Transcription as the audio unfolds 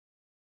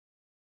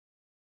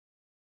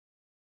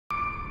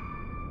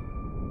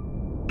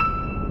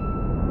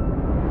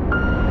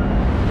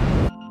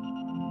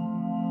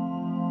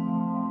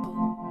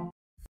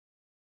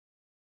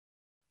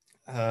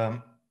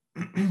Um,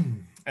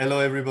 Hello,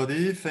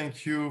 everybody.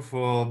 Thank you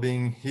for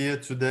being here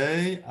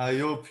today. I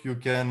hope you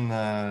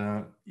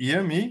can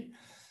hear me.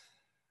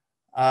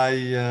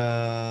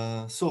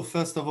 So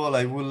first of all,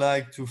 I would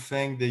like to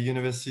thank the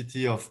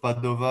University of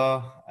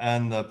Padova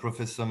and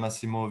Professor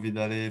Massimo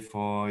Vidale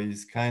for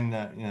his kind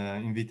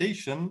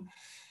invitation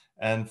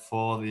and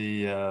for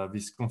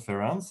this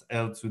conference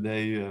held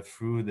today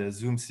through the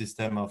Zoom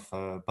system of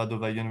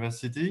Padova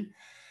University.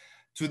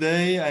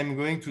 Today, I'm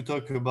going to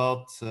talk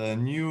about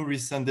new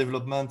recent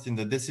development in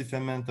the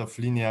decipherment of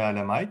linear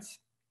elamites.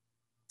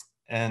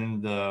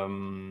 And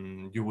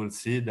you will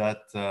see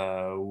that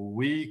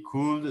we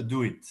could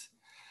do it.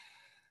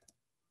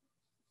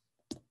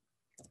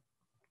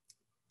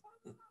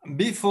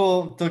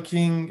 Before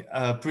talking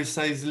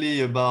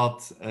precisely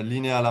about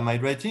linear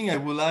elamite writing, I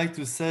would like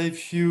to say a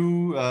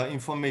few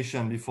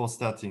information before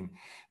starting.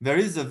 There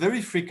is a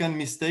very frequent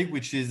mistake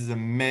which is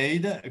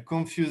made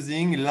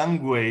confusing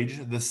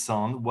language, the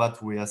sound,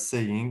 what we are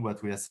saying,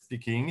 what we are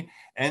speaking,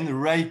 and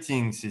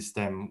writing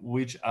system,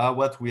 which are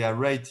what we are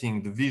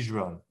writing, the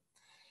visual.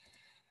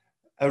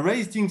 A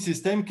writing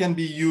system can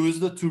be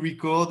used to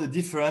record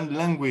different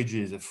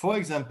languages. For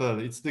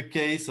example, it's the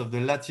case of the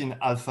Latin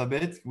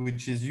alphabet,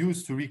 which is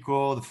used to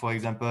record, for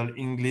example,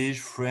 English,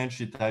 French,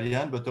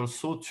 Italian, but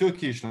also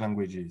Turkish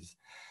languages.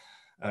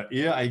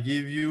 Here I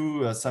give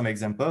you some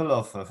example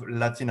of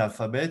Latin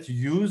alphabet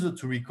used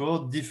to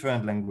record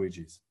different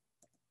languages.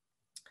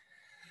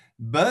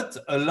 But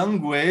a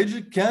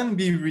language can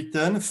be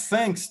written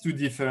thanks to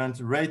different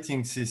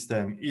writing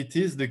systems. It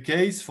is the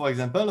case, for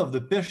example, of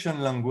the Persian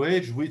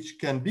language, which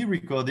can be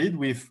recorded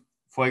with,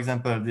 for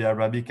example, the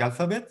Arabic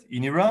alphabet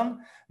in Iran,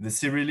 the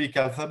Cyrillic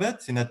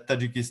alphabet in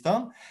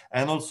Tajikistan,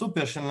 and also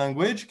Persian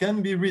language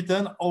can be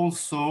written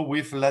also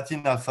with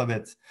Latin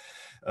alphabet.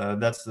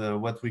 That's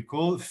what we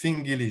call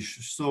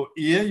Fingilish. So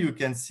here you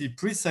can see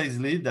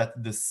precisely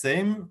that the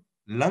same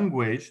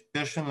language,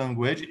 Persian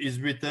language, is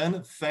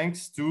written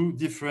thanks to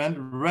different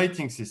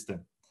writing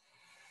systems.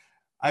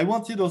 I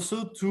wanted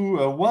also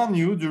to warn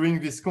you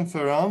during this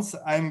conference,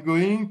 I'm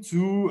going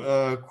to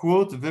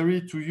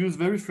use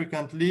very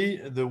frequently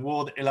the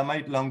word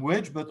Elamite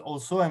language, but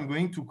also I'm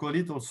going to call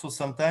it also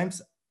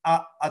sometimes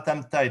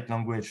Hatamtite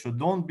language. So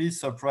don't be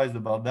surprised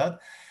about that.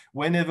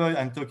 Whenever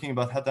I'm talking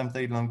about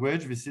Hatamtite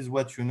language, this is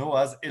what you know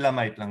as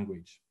Elamite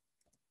language.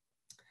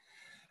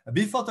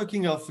 Before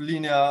talking of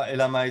linear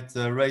Elamite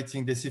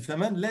writing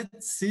decipherment,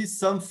 let's see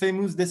some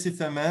famous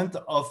decipherment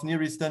of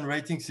Near Eastern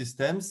writing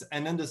systems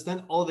and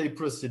understand how they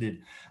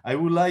proceeded. I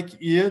would like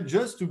here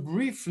just to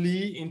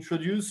briefly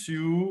introduce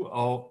you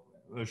or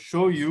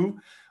show you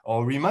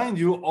or remind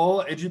you all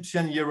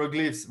Egyptian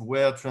hieroglyphs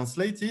were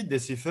translated,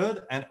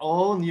 deciphered, and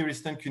all Near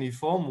Eastern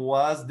cuneiform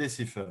was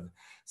deciphered.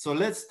 So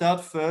let's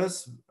start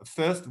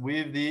first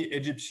with the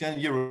Egyptian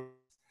hieroglyphs.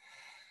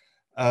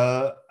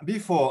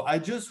 Before, I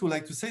just would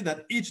like to say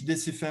that each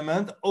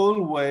decipherment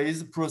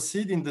always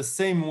proceeds in the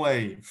same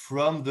way,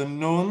 from the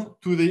known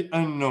to the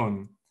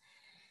unknown.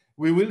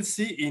 We will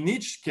see in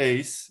each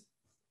case,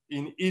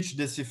 in each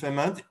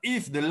decipherment,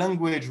 if the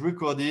language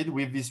recorded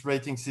with this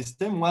writing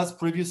system was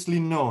previously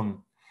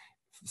known.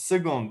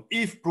 Second,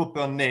 if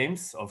proper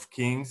names of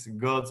kings,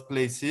 gods,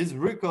 places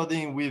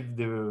recording with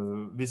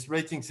this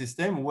writing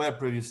system were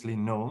previously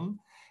known.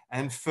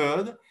 And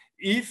third,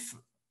 if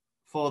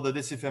for the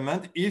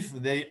decipherment, if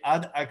they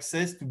had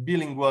access to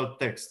bilingual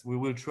text. We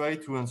will try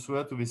to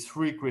answer to these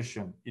three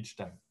questions each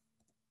time.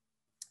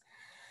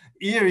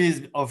 Here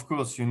is, of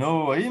course, you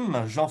know him,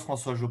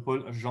 Jean-François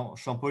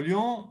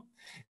Champollion.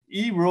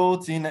 He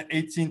wrote in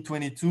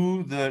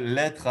 1822 the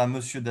Lettre à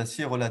Monsieur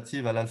Dacier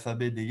relative à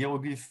l'alphabet des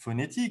hiéroglyphes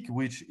phonétiques,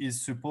 which is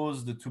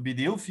supposed to be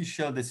the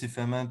official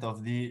decipherment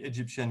of the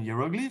Egyptian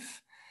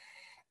hieroglyph.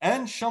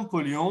 And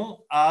Champollion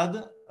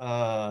had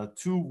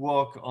to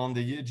work on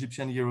the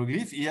Egyptian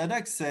hieroglyph. He had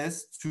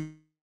access to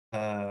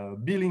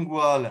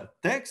bilingual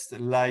text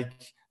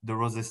like the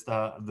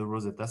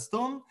Rosetta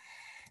Stone.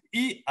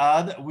 He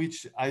had,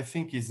 which I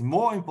think is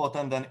more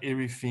important than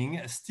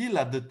everything, still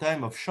at the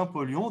time of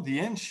Champollion, the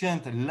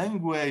ancient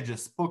language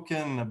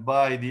spoken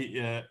by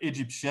the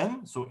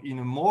Egyptian, so in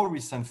a more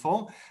recent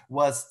form,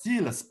 was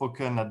still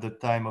spoken at the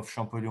time of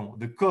Champollion,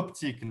 the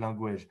Coptic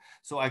language.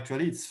 So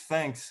actually it's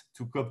thanks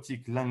to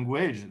Coptic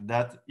language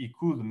that he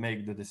could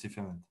make the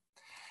decipherment.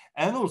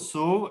 And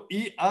also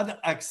he had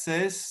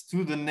access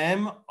to the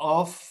name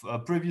of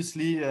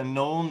previously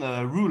known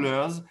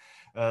rulers.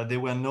 They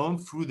were known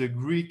through the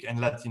Greek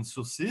and Latin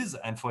sources.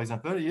 And for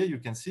example, here you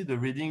can see the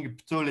reading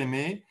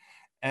Ptolemy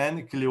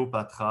and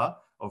Cleopatra.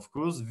 Of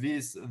course,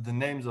 the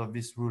names of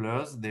these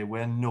rulers, they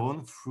were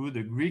known through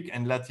the Greek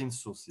and Latin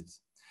sources.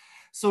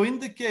 So in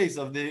the case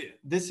of the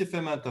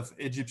decipherment of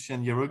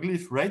Egyptian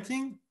hieroglyph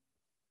writing,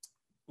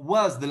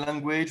 was the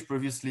language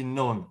previously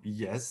known?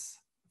 Yes,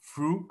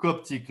 through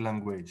Coptic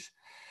language.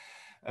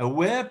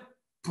 Were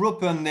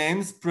proper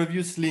names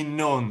previously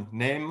known,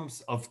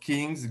 names of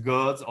kings,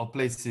 gods, or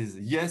places?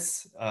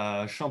 Yes,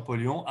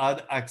 Champollion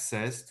had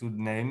access to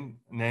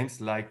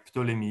names like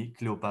Ptolemy,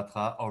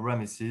 Cleopatra, or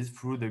Ramesses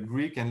through the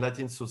Greek and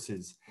Latin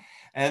sources.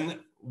 And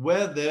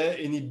were there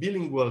any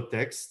bilingual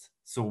text?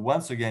 So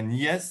once again,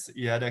 yes,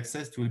 he had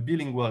access to a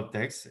bilingual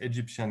text,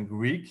 Egyptian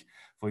Greek,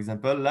 for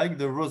example, like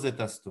the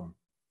Rosetta Stone.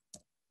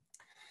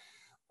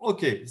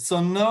 Okay,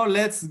 so now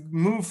let's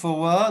move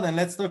forward and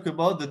let's talk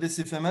about the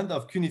decipherment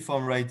of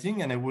cuneiform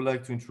writing. And I would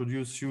like to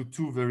introduce you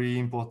two very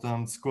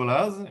important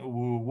scholars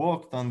who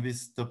worked on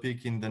this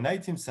topic in the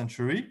 19th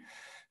century,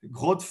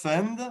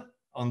 Grotefend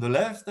on the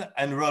left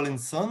and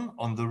Rawlinson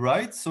on the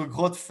right. So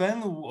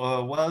Grotefend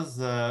was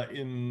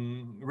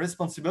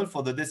responsible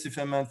for the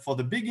decipherment, for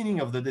the beginning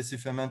of the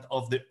decipherment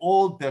of the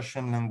Old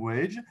Persian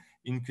language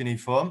in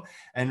cuneiform,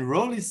 and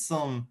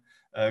Rawlinson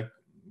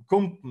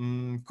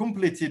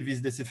completed this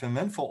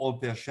decipherment for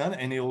Old Persian,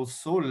 and he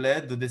also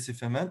led the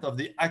decipherment of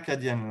the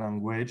Akkadian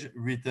language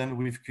written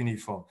with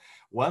cuneiform.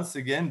 Once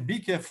again, be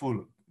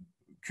careful.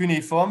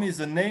 Cuneiform is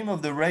the name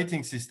of the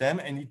writing system,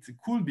 and it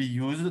could be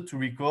used to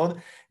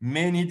record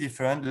many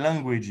different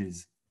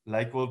languages,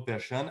 like Old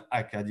Persian,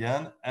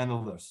 Akkadian, and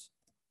others.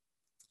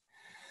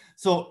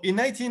 So in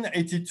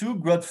 1982,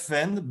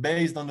 Grotefend,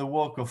 based on the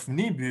work of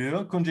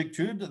Niebuhr,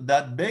 conjectured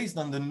that based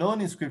on the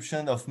known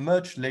inscription of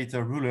much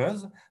later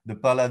rulers, the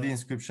Pahlavi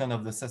inscription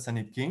of the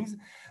Sassanid kings,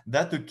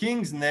 that the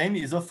king's name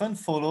is often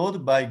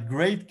followed by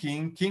great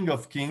king, king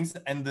of kings,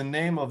 and the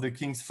name of the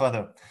king's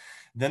father.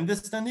 The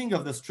understanding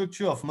of the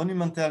structure of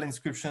monumental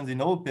inscriptions in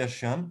Old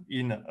Persian,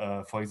 in,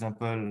 for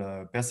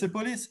example,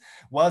 Persepolis,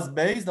 was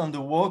based on the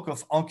work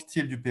of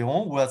Anquetil du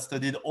Perron, who had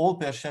studied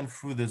Old Persian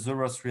through the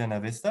Zoroastrian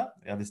Avesta,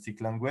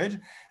 Avestic language,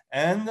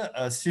 and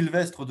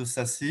Sylvestre de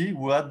Sacy,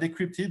 who had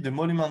decrypted the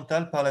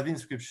monumental Pahlavi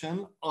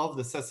inscription of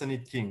the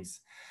Sassanid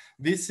kings.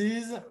 This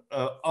is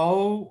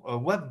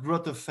what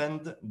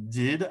Grotefend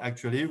did,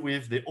 actually,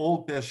 with the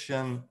Old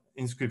Persian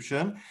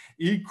inscription.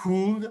 He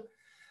could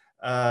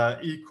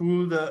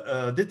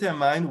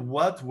determine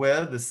what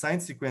were the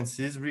sign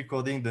sequences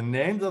recording the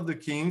names of the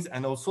kings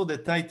and also the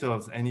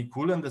titles. And he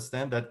could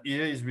understand that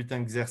here is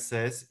written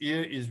Xerxes,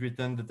 here is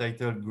written the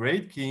title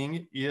Great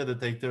King, here the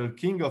title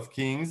King of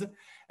Kings,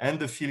 and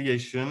the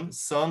filiation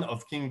Son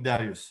of King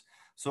Darius.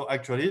 So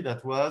actually,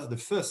 that was the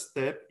first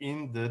step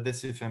in the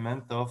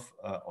decipherment of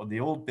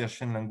the Old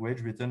Persian language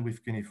written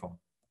with cuneiform.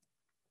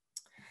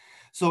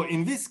 So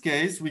in this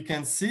case, we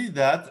can see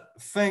that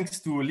thanks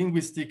to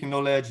linguistic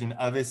knowledge in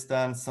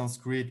Avestan,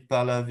 Sanskrit,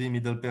 Pahlavi,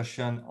 Middle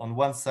Persian on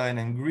one side,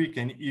 and Greek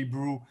and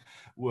Hebrew,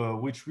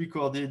 which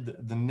recorded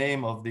the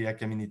name of the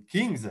Achaemenid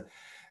kings,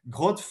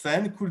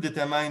 Grotefend could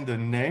determine the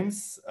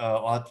names,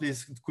 or at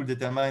least could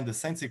determine the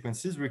sign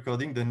sequences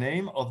recording the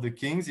name of the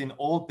kings in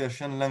Old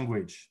Persian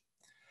language.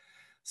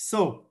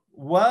 So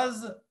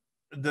was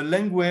the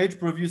language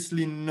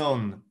previously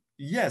known?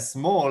 Yes,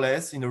 more or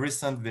less in a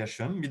recent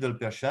version, Middle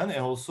Persian,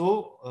 and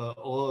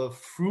also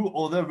through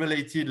other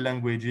related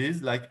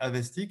languages like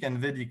Avestic and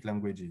Vedic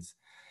languages.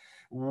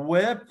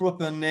 Were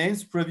proper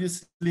names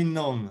previously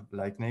known,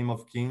 like name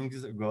of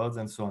kings, gods,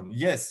 and so on?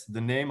 Yes, the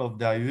name of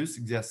Darius,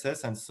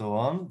 Xerxes, and so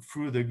on,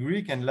 through the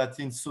Greek and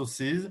Latin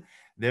sources,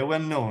 they were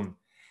known.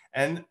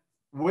 And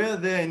were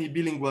there any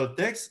bilingual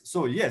texts?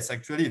 So yes,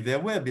 actually, there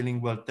were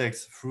bilingual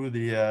texts through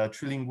the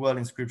trilingual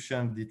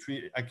inscription, the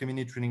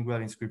Achaemenid trilingual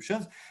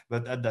inscriptions,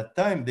 but at that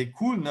time, they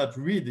could not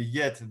read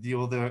yet the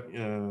other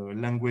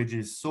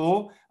languages.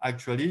 So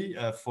actually,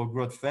 for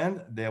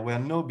Grotefend, there were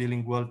no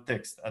bilingual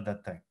texts at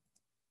that time.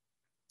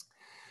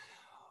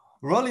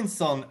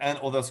 Rawlinson and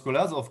other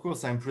scholars, of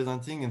course, I'm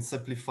presenting in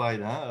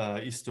simplified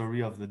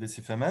history of the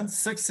decipherment,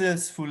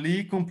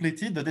 successfully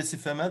completed the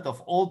decipherment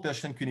of Old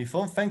Persian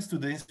cuneiform thanks to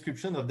the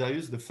inscription of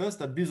Darius I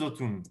at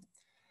Bizotun.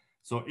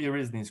 So here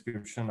is the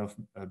inscription of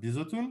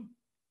Bizotun.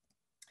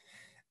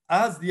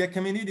 As the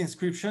Achaemenid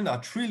inscriptions are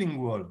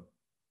trilingual,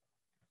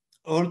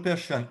 Old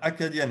Persian,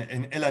 Akkadian,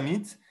 and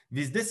Elamite,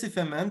 this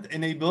decipherment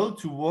enabled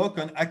to work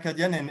on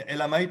Akkadian and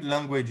Elamite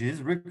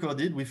languages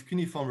recorded with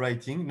cuneiform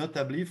writing,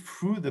 notably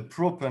through the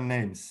proper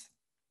names.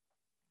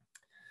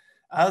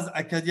 As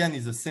Akkadian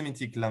is a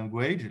Semitic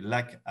language,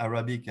 like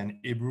Arabic and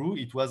Hebrew,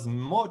 it was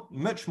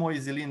much more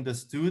easily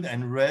understood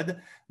and read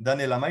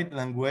than Elamite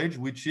language,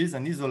 which is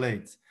an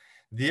isolate.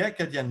 The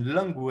Akkadian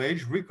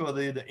language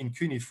recorded in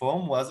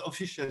cuneiform was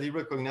officially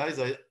recognized,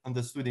 I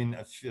understood, in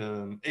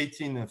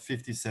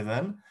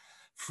 1857,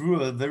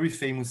 through a very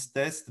famous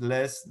test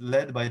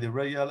led by the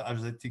Royal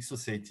Asiatic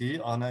Society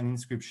on an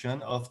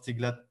inscription of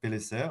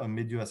Tiglath-Pileser, a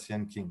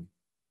Medo-Assyrian king.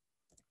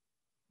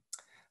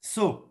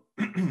 So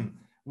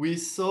we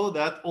saw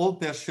that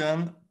Old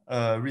Persian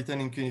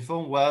written in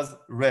cuneiform was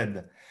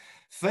read.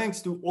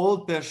 Thanks to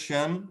Old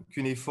Persian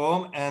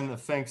cuneiform and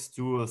thanks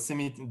to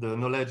the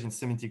knowledge in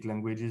Semitic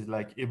languages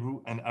like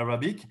Hebrew and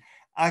Arabic,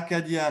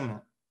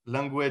 Akkadian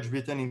language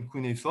written in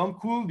cuneiform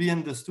could be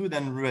understood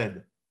and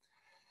read.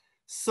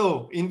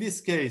 So in this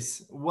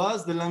case,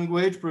 was the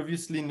language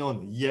previously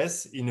known?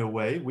 Yes, in a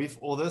way, with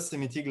other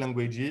Semitic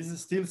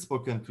languages still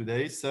spoken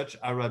today, such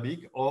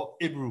Arabic or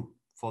Hebrew,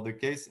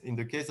 in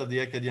the case of the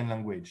Akkadian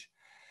language.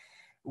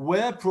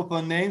 Were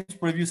proper names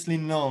previously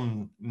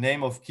known?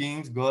 Name of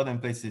kings, god, and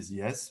places?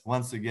 Yes.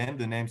 Once again,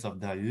 the names of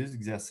Darius,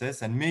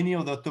 Xerxes, and many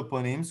other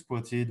toponyms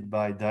quoted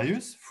by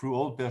Darius through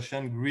Old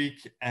Persian,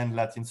 Greek, and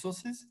Latin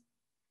sources.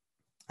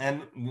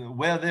 And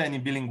were there any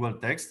bilingual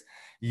texts?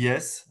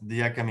 Yes,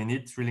 the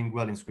Achaemenid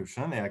trilingual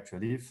inscription,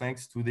 actually,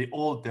 thanks to the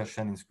Old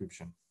Persian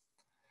inscription.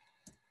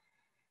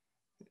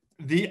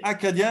 The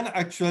Akkadian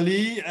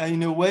actually,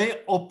 in a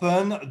way,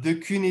 opened the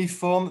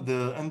cuneiform,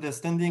 the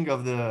understanding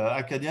of the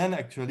Akkadian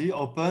actually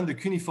opened the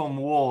cuneiform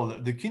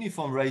world. The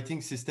cuneiform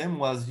writing system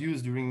was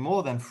used during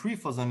more than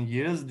 3,000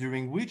 years,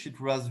 during which it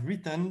was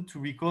written to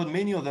record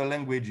many other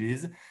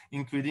languages,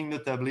 including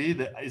notably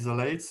the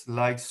isolates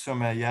like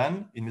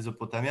Sumerian in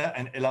Mesopotamia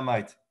and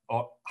Elamite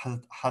or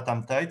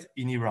Hatamtite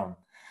in Iran.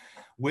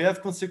 We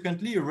have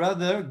consequently a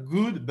rather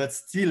good but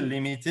still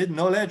limited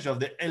knowledge of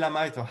the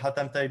Elamite or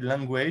Hatamtite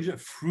language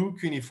through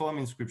cuneiform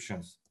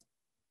inscriptions.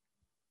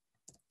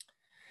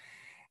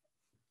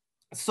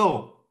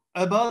 So,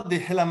 about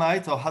the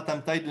Elamite or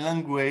Hatamtite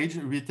language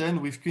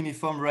written with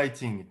cuneiform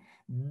writing,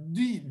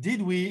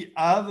 did we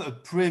have a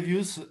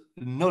previous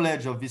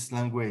knowledge of this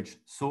language?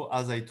 So,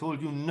 as I told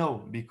you,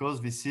 no,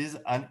 because this is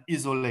an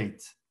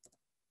isolate.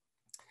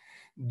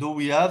 Do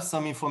we have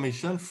some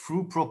information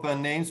through proper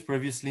names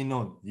previously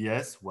known?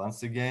 Yes,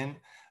 once again,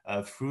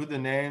 through the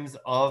names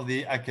of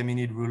the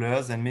Achaemenid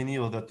rulers and many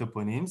other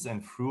toponyms,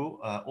 and through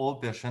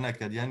Old Persian,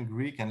 Akkadian,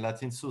 Greek, and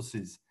Latin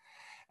sources.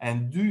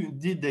 And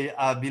did they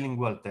have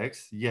bilingual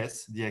texts?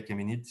 Yes, the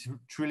Achaemenid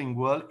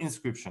trilingual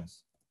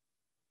inscriptions.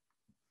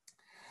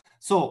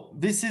 So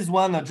this is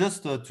one,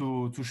 just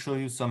to show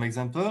you some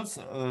examples.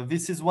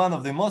 This is one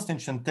of the most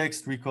ancient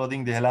texts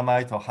recording the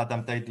Elamite or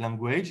Hatamtite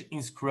language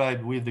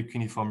inscribed with the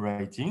cuneiform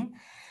writing.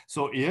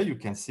 So here you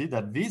can see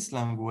that this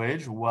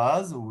language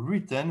was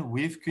written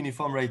with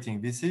cuneiform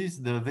writing. This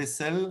is the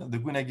vessel, the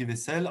Gunagi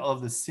vessel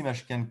of the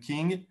Simashkan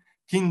king,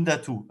 King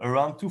Datu,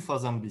 around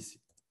 2000 BC.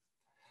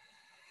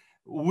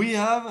 We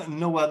have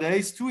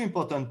nowadays two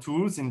important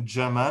tools in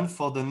German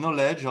for the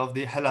knowledge of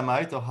the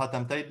Elamite or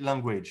Hatamtite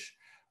language.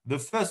 The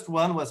first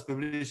one was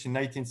published in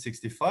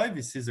 1965.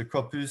 This is a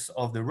corpus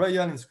of the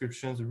royal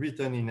inscriptions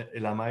written in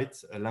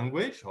Elamite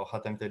language or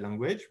Hatamtite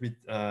language,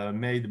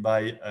 made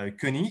by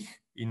König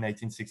in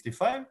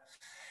 1965.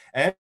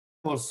 And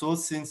also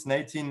since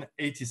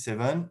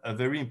 1987, a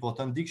very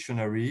important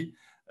dictionary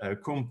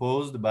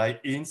composed by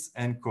Inz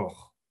and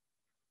Koch.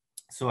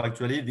 So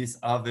actually, these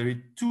are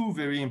two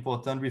very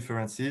important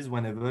references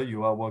whenever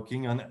you are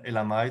working on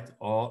Elamite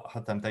or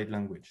Hatamtite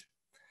language.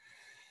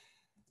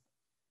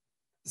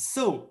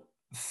 So,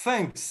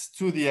 thanks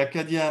to the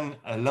Akkadian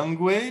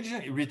language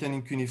written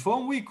in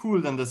cuneiform, we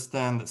could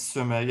understand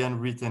Sumerian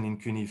written in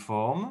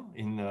cuneiform,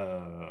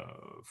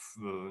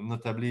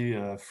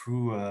 notably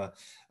through a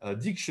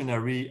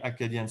dictionary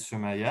Akkadian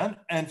Sumerian.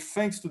 And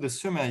thanks to the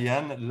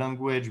Sumerian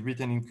language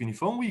written in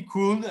cuneiform, we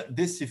could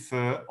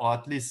decipher, or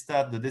at least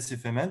start the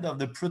decipherment of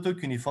the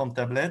proto-cuneiform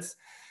tablets,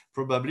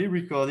 probably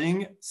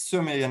recording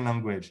Sumerian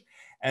language.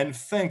 And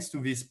thanks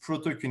to these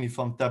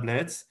proto-cuneiform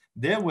tablets,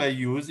 they were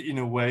used in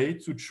a way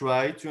to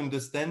try to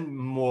understand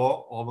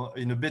more, or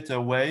in a better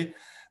way,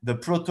 the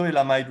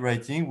Proto-Elamite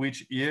writing,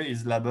 which here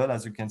is labeled,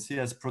 as you can see,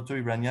 as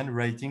Proto-Iranian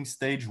writing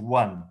stage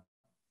 1.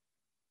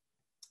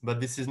 But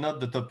this is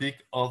not the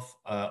topic of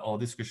our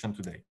discussion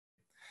today.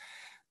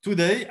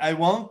 Today, I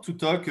want to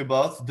talk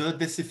about the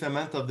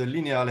decipherment of the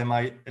linear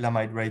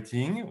Elamite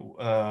writing,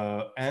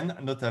 and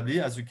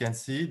notably, as you can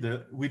see,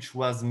 which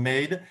was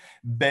made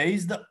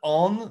based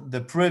on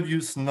the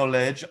previous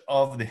knowledge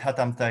of the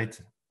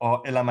Hatamtite or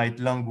Elamite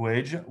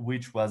language,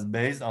 which was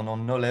based on our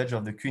knowledge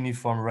of the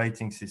cuneiform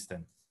writing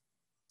system.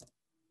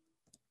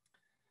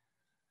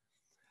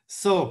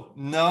 So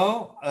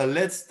now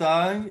it's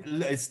time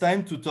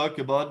to talk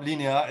about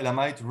linear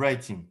Elamite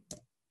writing.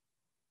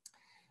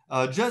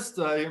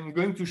 I'm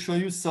going to show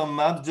you some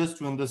maps just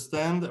to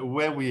understand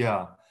where we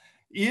are.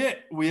 Here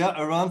we are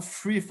around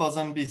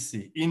 3000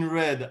 BC. In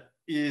red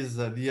is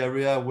the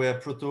area where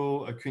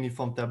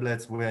proto-cuneiform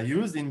tablets were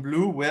used. In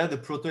blue, where the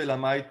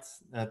proto-Elamite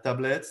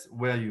tablets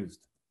were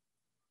used.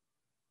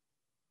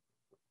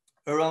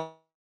 Around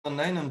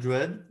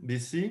 900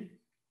 BC,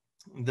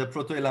 the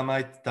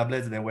proto-Elamite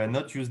tablets, they were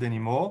not used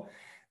anymore.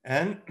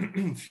 And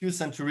a few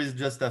centuries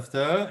just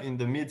after, in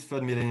the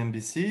mid-3rd millennium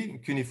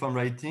BC, cuneiform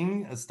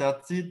writing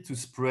started to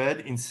spread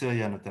in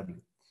Syria,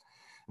 notably.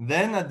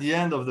 Then at the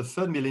end of the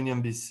 3rd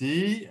millennium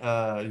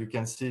BC, you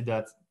can see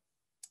that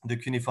the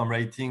cuneiform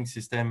writing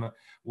system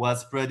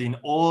was spread in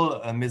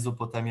all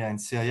Mesopotamia and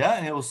Syria,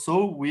 and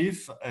also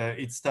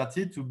it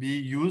started to be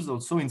used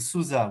also in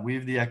Susa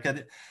with the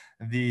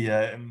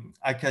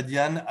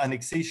Akkadian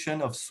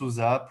annexation of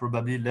Susa,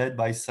 probably led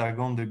by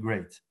Sargon the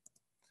Great.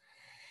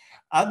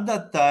 At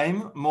that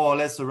time, more or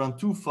less around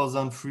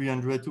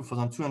 2300,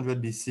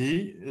 2200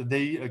 BC,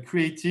 they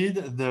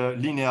created the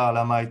linear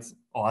Elamite,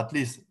 or at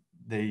least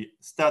they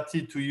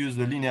started to use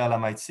the linear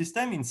Elamite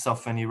system in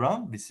southern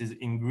Iran. This is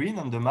in green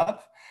on the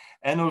map.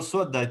 And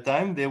also at that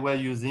time, they were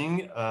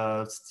using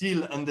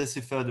still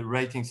undeciphered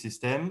rating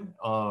system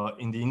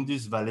in the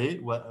Indus Valley,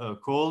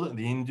 called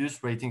the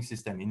Indus rating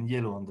system, in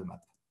yellow on the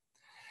map.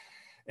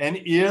 And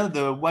here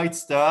the white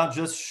star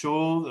just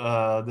shows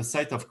the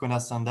site of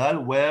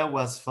Konasandal, where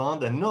was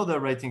found another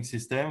rating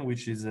system,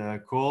 which is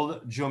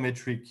called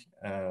geometric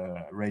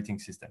rating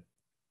system.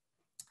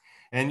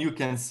 And you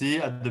can see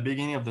at the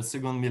beginning of the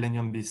second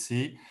millennium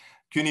BC,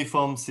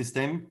 cuneiform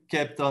system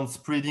kept on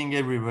spreading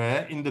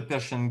everywhere in the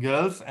Persian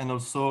Gulf and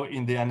also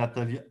in the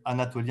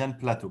Anatolian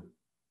plateau.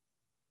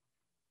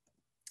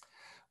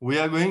 We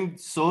are going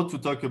so to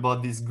talk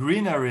about this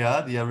green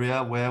area, the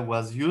area where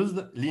was used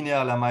linear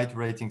Elamite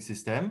rating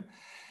system.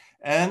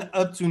 And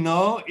up to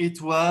now, it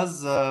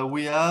was,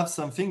 we have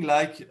something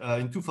like,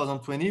 in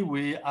 2020,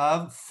 we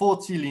have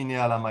 40 linear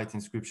Elamite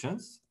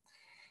inscriptions.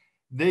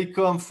 They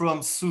come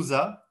from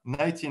Susa,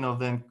 19 of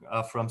them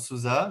are from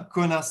Susa.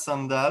 Kona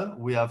Sandal,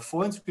 we have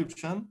 4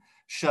 inscriptions.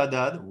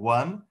 Shaddad,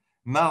 1.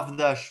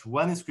 Marvdash,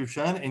 1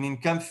 inscription. And in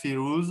Camp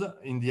Firuz,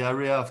 in the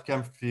area of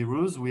Camp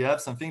Firuz, we have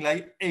something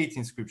like 8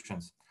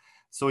 inscriptions.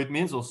 So it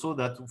means also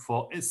that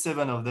for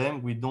 7 of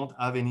them, we don't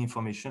have any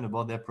information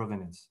about their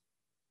provenance.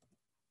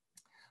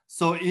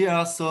 So here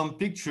are some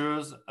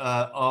pictures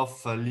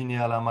of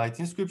linear Elamite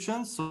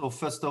inscriptions. So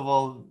first of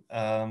all,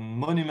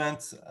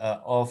 monument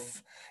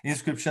of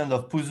inscription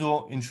of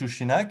Puzo in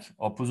Shushinak,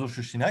 or Puzo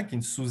Shushinak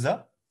in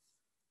Susa.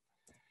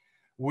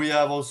 We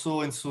have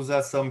also in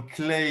Susa some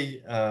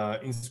clay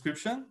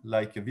inscription,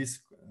 like this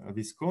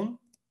cone.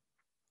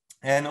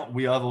 And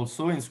we have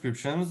also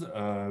inscriptions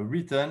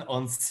written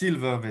on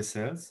silver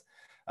vessels.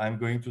 I'm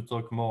going to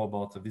talk more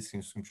about these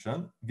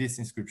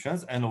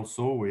inscriptions. And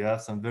also we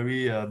have some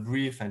very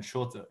brief and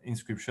short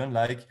inscription,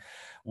 like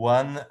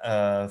one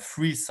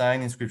free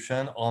sign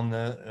inscription on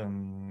a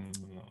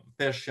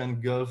Persian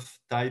Gulf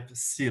type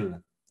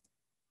seal.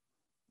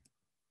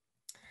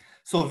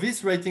 So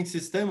this writing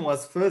system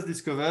was first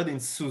discovered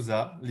in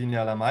Susa, linear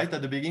Elamite,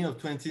 at the beginning of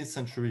 20th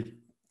century.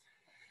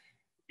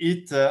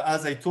 It,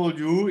 as I told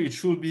you, it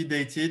should be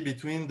dated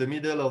between the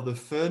middle of the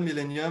 3rd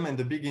millennium and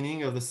the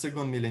beginning of the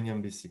 2nd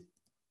millennium BC.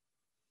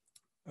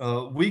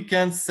 We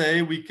can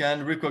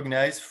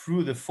recognize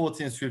through the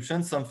 40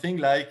 inscriptions something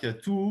like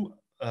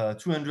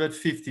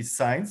 250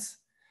 signs.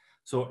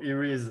 So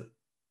here is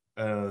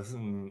a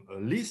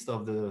list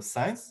of the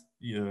signs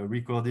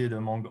recorded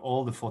among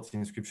all the 40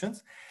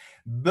 inscriptions.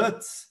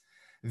 But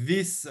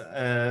this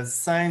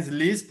signs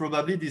list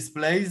probably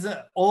displays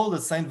all the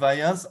sign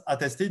variants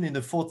attested in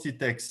the 40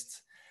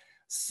 texts.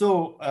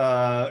 So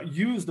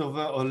used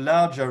over a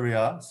large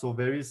area, so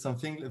there's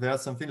something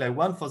like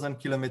 1,000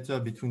 kilometers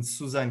between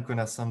Susa and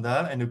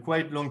Konasandal, and a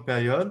quite long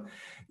period.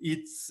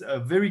 It's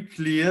very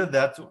clear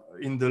that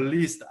in the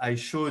list I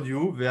showed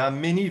you, there are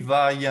many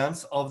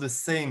variants of the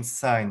same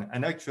sign.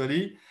 And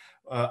actually,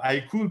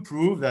 I could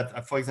prove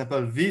that, for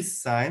example, this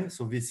sign,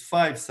 so these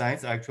 5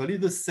 signs are actually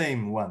the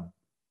same one.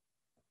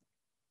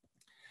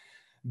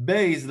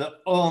 Based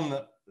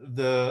on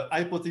the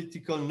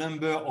hypothetical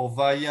number of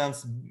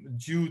variants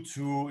due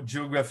to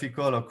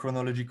geographical or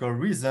chronological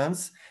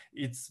reasons,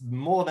 it's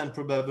more than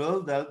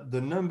probable that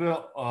the number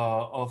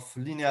of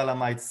linear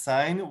Elamite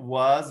signs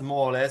was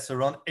more or less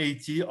around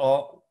 80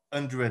 or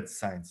 100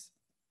 signs.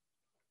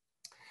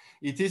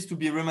 It is to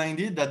be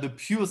reminded that the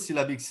pure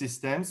syllabic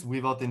systems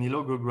without any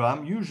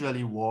logogram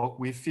usually work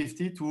with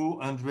 50 to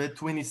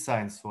 120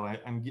 signs. So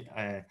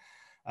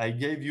I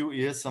gave you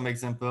here some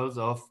examples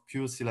of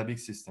pure syllabic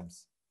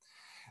systems.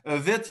 A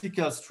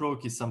vertical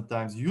stroke is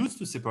sometimes used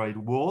to separate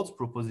words,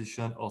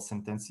 propositions, or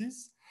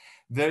sentences.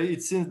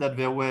 It seems that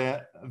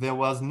there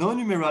was no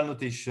numeral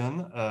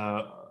notation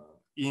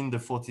in the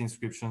 40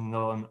 inscriptions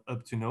known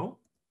up to now.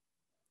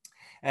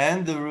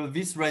 And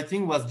this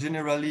writing was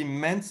generally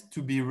meant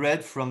to be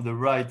read from the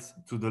right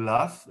to the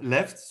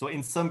left. So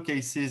in some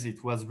cases,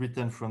 it was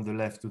written from the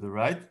left to the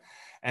right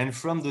and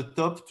from the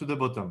top to the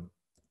bottom.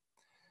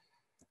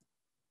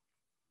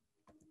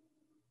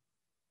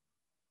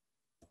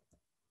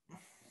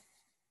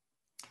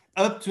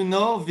 Up to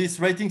now,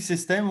 this writing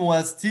system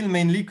was still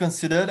mainly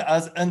considered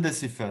as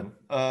undeciphered.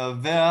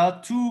 There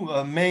are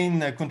 2 main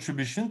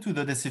contributions to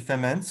the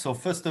decipherment. So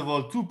first of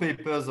all, 2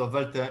 papers of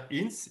Walter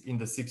Inz in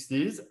the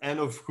 60s, and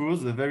of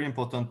course, the very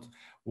important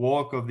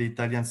work of the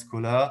Italian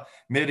scholar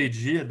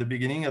Merigi at the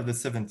beginning of the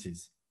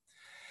 70s.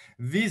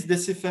 These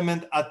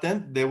decipherment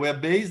attempts, they were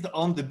based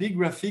on the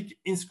bigraphic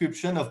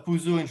inscription of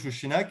Puzo in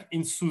Shushinak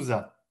in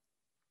Susa,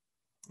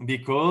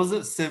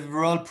 because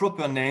several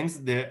proper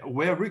names they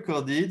were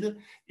recorded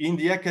in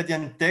the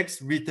Akkadian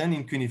text written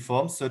in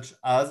cuneiform, such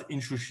as in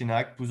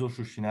Shushinak, Puzo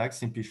Shushinak,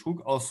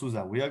 Simpishuk, or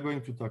Susa. We are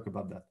going to talk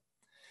about that.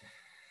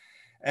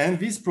 And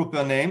these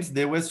proper names,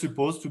 they were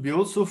supposed to be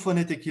also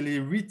phonetically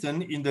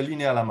written in the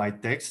linear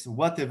Elamite text,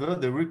 whatever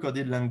the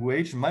recorded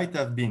language might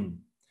have been.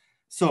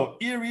 So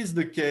here is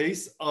the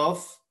case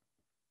of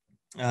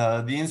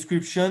the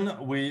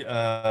inscription with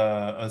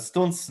a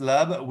stone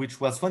slab,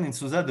 which was found in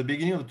Susa at the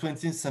beginning of the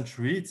 20th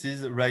century. It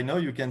is right now,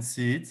 you can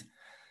see it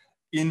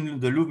in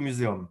the Louvre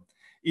Museum.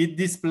 it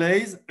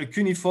displays a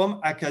cuneiform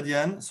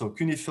Akkadian, so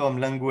cuneiform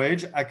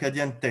language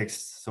Akkadian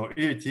text. So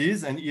here it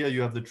is, and here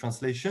you have the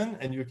translation,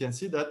 and you can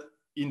see that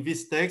in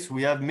this text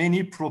we have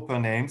many proper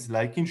names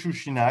like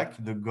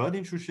Inshushinak, the god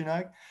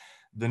Inshushinak,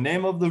 the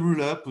name of the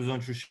ruler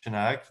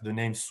Puzon-Shushinak, the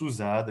name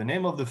Susa, the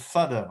name of the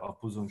father of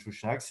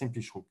Puzon-Shushinak,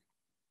 Simpishruk.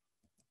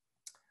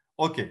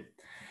 Okay.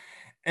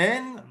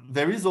 And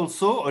there is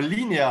also a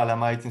linear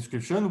Elamite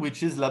inscription,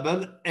 which is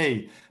labeled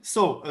A.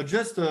 So I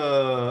just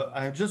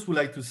would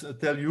like to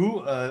tell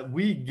you,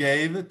 we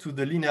gave to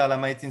the linear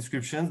Elamite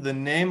inscriptions the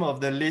name of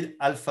the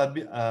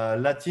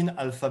Latin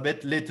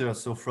alphabet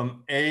letters. So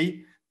from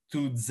A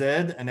to Z,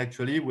 and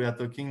actually we are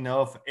talking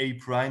now of A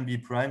prime, B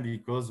prime,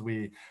 because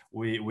we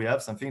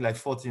have something like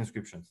 40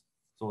 inscriptions.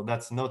 So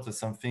that's not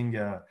something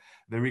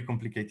very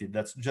complicated.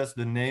 That's just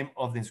the name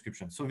of the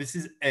inscription. So this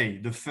is A,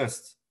 the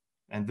first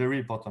and very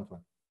important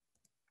one.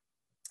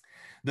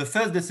 The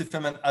first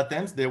decipherment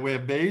attempts, they were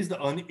based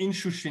on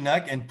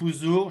Inshushinak and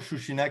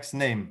Puzur-Shushinak's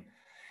name.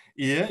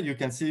 Here you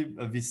can see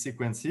these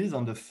sequences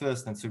on the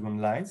first and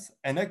second lines.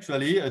 And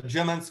actually a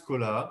German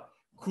scholar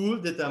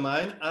could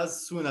determine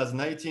as soon as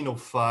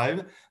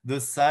 1905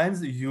 the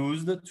signs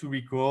used to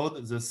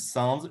record the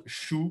sounds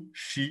shu,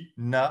 shi,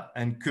 na,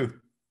 and ke,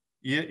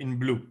 here in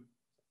blue.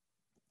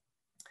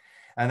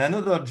 And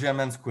another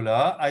German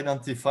scholar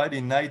identified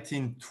in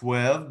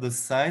 1912 the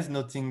signs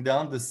noting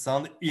down the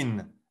sound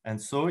in. And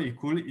so he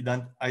could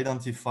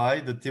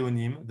identify the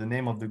theonym, the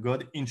name of the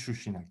god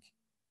Inshushinak.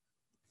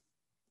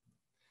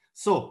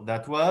 So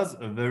that was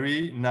a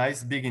very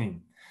nice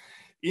beginning.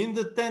 In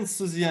the 10th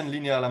Susian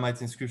linear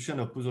Elamite inscription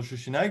of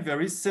Puzur-Shushinak,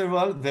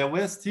 there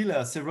were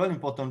still several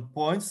important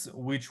points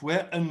which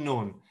were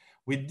unknown.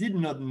 We did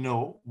not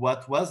know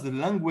what was the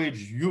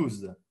language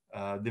used.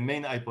 The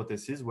main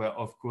hypotheses were,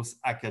 of course,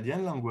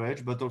 Akkadian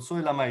language, but also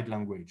Elamite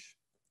language.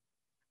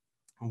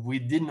 We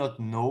did not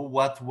know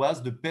what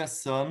was the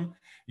person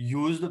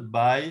used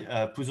by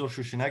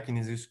Puzur-Shushinak in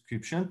his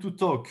inscription to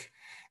talk.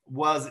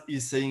 Was he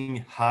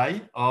saying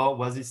hi or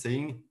was he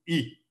saying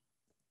I?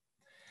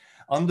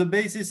 On the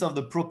basis of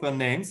the proper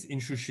names in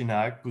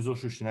Shushinak,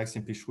 Puzur-Shushinak,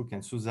 Simpishruk,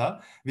 and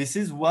Susa, this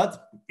is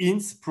what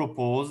Ince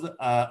proposed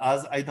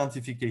as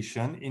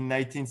identification in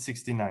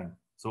 1969.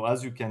 So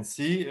as you can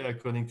see,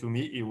 according to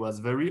me, he was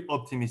very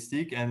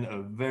optimistic and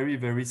very,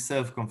 very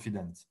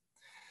self-confident.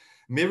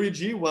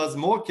 Merigi was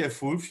more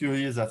careful a few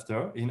years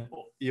after.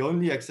 He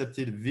only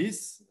accepted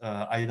these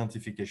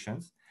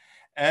identifications.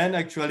 And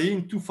actually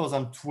in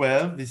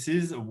 2012, this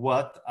is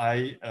what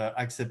I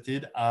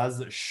accepted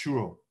as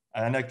sure.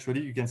 And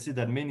actually you can see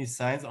that many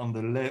signs on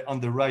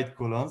the right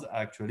columns,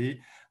 actually,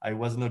 I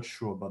was not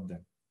sure about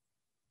them.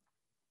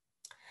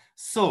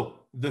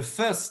 So the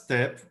first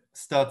step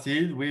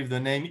started with the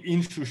name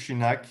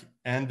Inshushinak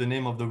and the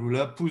name of the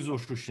ruler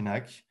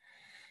Puzur-Shushinak.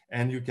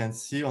 And you can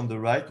see on the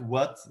right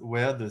what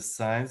were the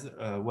signs,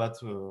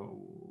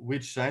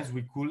 which signs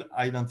we could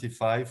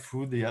identify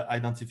through the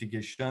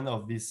identification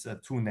of these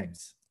two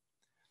names.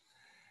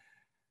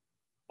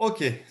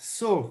 Okay,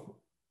 so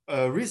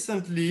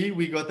recently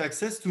we got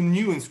access to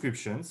new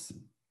inscriptions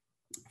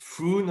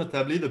through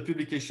notably the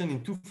publication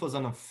in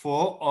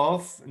 2004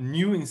 of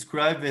new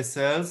inscribed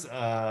vessels.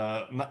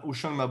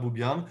 Ushang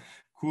Maboubian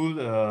could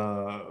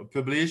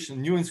publish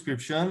new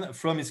inscription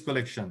from his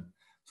collection.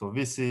 So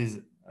this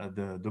is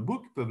the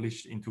book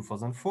published in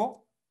 2004.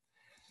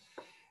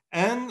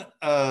 And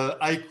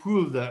I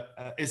could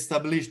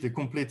establish the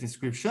complete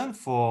inscription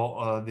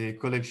for the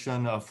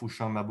collection of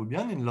Ushang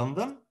Maboubian in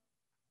London.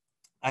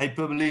 I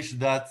published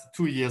that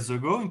 2 years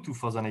ago in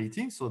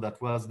 2018. So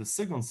that was the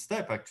second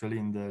step actually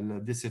in the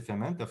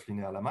decipherment of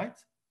linear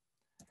Elamite.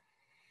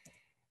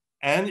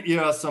 And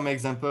here are some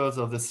examples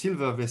of the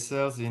silver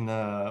vessels in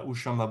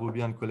Ushang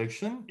Maboubian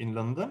collection in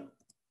London.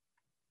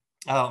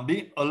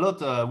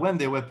 When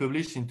they were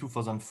published in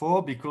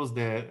 2004, because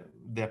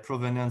their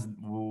provenance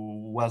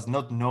was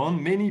not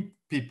known, many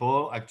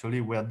people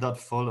actually were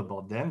doubtful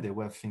about them. They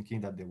were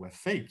thinking that they were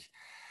fake.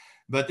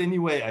 But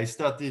anyway, I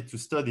started to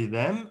study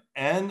them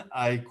and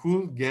I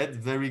could get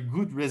very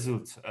good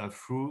results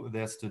through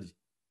their study.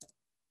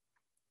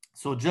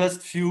 So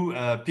just few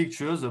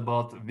pictures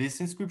about this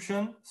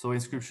inscription. So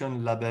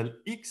inscription label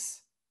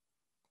X.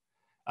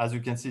 As you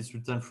can see, it's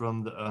written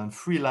from the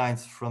 3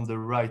 lines from the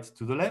right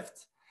to the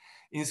left.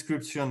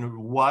 Inscription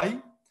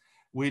Y,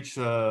 which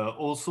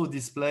also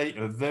display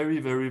a very,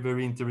 very,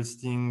 very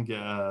interesting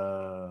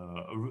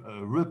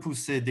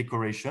repoussé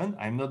decoration.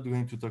 I'm not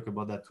going to talk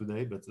about that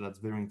today, but that's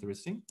very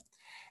interesting.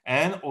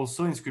 And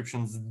also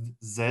inscription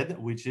Z,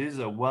 which is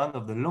one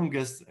of the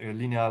longest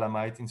linear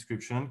Elamite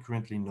inscription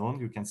currently known.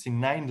 You can see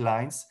 9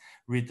 lines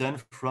written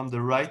from the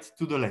right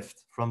to the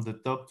left, from the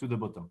top to the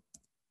bottom.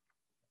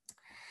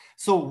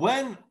 So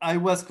when I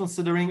was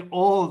considering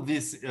all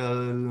this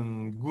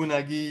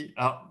Gunagi,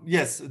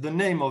 yes, the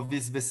name of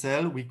this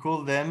vessel, we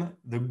call them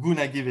the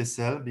Gunagi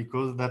vessel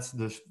because that's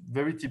the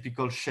very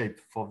typical shape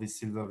for this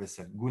silver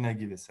vessel,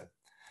 Gunagi vessel.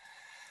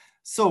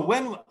 So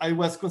when I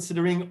was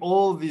considering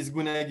all these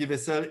Gunagi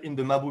vessels in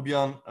the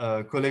Maboubian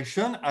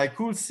collection, I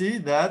could see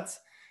that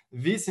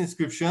this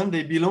inscription,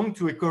 they belong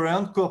to a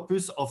current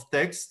corpus of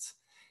text.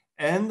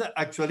 And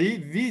actually,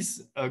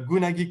 this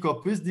Gunagi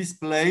corpus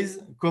displays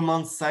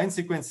command sign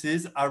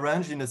sequences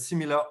arranged in a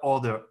similar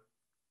order.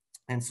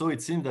 And so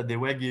it seems that they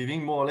were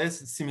giving more or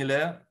less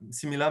similar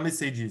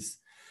messages.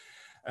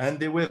 And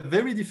they were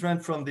very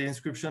different from the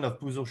inscription of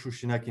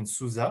Puzur-Shushinak in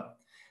Susa.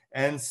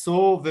 And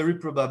so very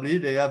probably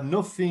they have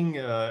nothing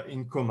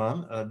in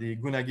common, the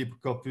Gunagi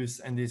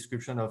corpus and the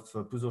inscription of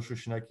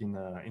Puzur-Shushinak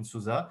in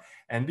Susa.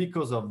 And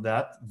because of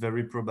that,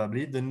 very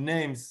probably the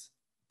names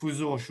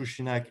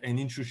Puzur-Shushinak and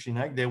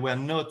Inshushinak, they were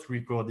not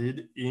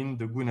recorded in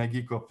the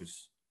Gunagi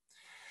corpus.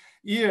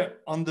 Here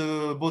on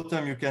the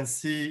bottom, you can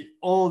see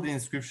all the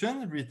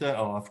inscriptions written.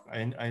 Oh,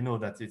 I know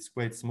that it's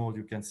quite small,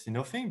 you can see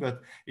nothing,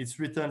 but it's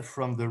written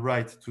from the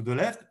right to the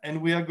left.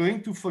 And we are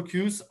going to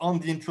focus on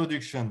the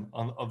introduction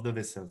of the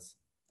vessels.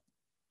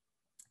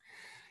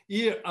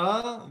 Here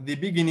are the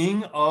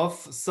beginning of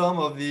some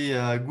of the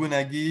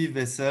Gunagi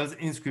vessels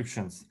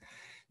inscriptions.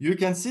 You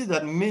can see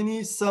that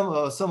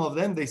some of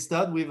them, they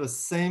start with the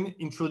same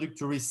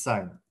introductory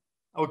sign.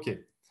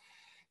 Okay,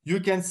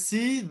 you can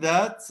see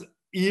that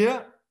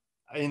here,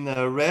 in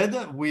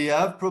red, we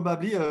have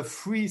probably a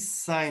free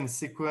sign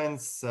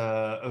sequence,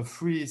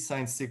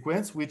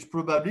 which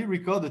probably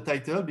record the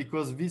title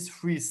because this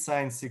free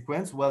sign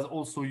sequence was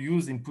also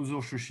used in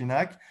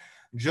Puzur-Shushinak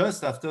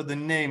just after the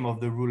name of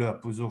the ruler,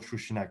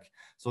 Puzur-Shushinak.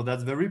 So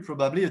that's very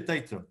probably a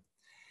title.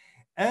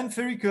 And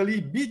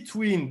empirically,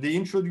 between the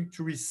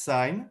introductory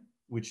sign,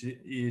 which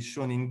is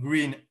shown in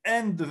green,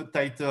 and the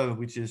title,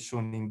 which is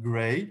shown in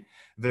gray,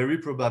 very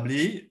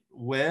probably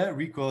were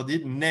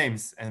recorded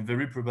names, and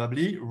very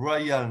probably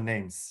royal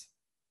names.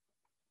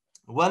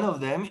 One of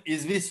them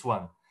is this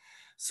one.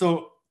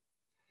 So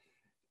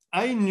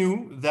I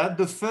knew that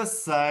the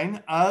first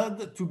sign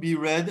had to be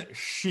read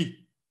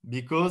Shi,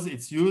 because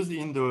it's used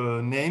in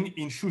the name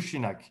in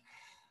Shushinak.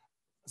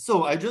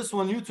 So I just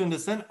want you to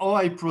understand how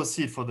I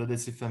proceed for the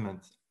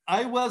decipherment.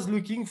 I was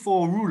looking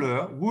for a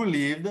ruler who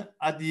lived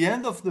at the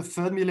end of the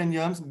 3rd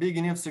millennium,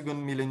 beginning of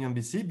 2nd millennium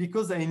BC,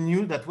 because I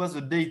knew that was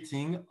the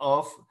dating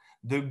of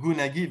the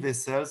Gunagi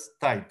vessels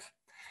type.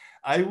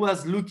 I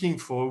was looking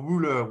for a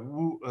ruler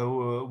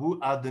who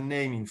had the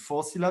name in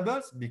 4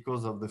 syllables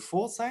because of the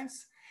 4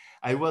 signs.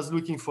 I was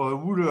looking for a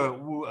ruler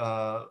who,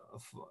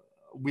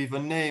 with a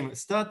name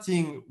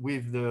starting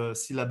with the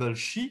syllable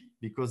Shi,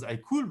 because I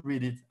could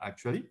read it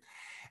actually.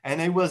 And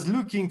I was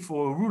looking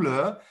for a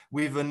ruler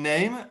with a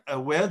name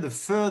where the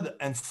 3rd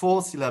and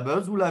 4th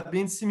syllables would have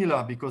been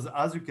similar, because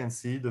as you can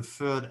see, the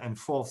 3rd and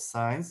 4th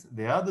signs,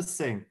 they are the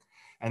same.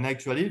 And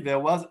actually, there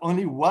was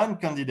only one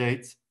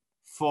candidate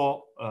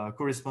for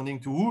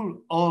corresponding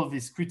to all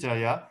these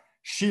criteria,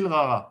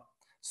 Šilhaha.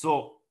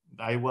 So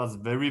I was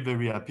very,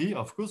 very happy,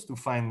 of course, to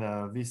find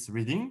this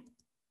reading.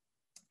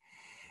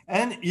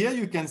 And here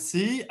you can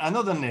see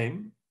another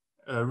name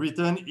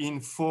written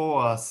in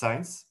 4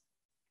 signs.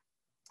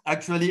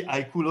 Actually,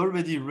 I could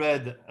already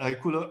read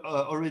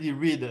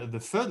the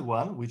 3rd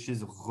one, which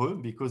is Re,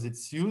 because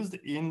it's used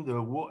in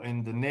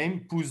the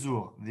name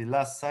Puzur, the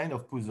last sign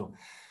of Puzur.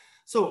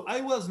 So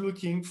I was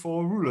looking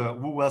for a ruler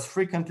who was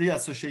frequently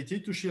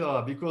associated to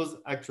Šilhaha, because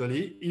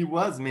actually he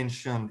was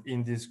mentioned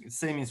in this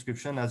same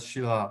inscription as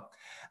Šilhaha.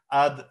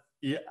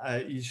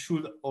 He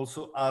should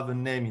also have a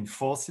name in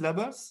 4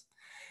 syllables,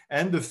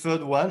 and the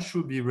 3rd one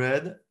should be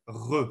read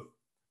Re.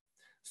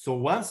 So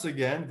once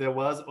again, there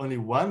was only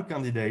one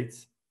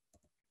candidate,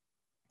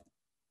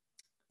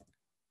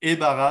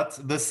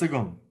 Ebarti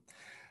II.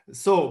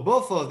 So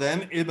both of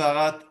them,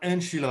 Ebarti and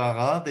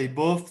Šilhaha, they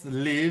both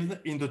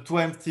lived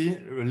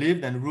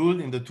and ruled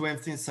in the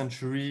 20th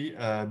century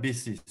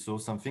BC, so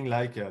something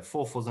like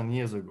 4,000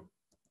 years ago.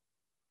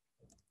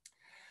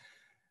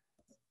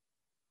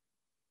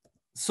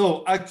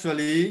 So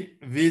actually,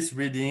 this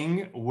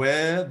reading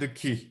were the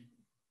key,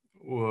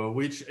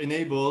 which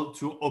enabled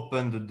to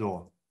open the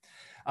door.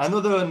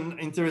 Another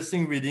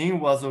interesting reading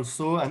was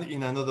also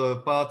in another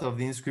part of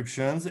the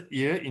inscriptions,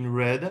 here in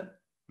red,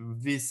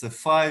 this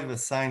 5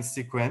 sign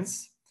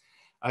sequence.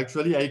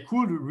 Actually, I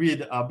could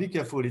read, be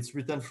careful, it's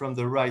written from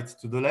the right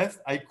to the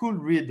left. I could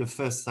read the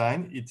first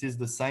sign. It is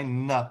the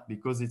sign Na,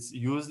 because it's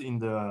used in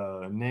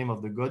the name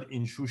of the god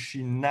in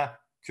Shushinak.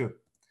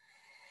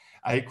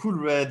 I could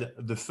read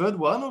the 3rd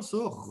one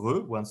also, Re,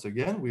 once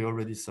again, we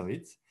already saw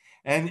it.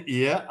 And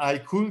here I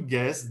could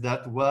guess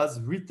that was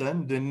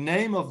written the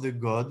name of the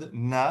god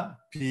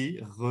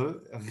Na-pi-re-ri-sha.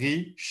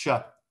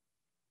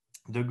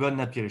 The god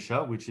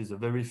Na-pi-re-sha, which is a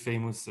very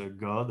famous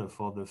god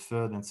for the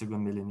 3rd and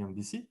 2nd millennium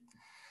BC.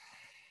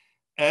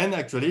 And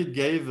actually it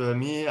gave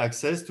me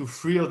access to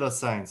 3 other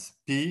signs,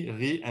 Pi,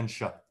 Ri, and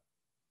Sha.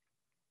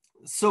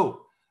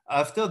 So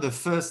after the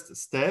first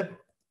step,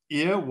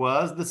 here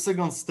was the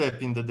second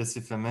step in the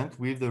decipherment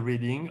with the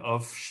reading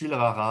of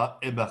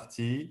Šilhaha,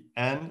 Ebarti,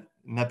 and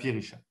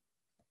Na-pi-re-sha.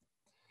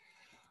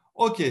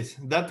 Okay,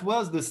 that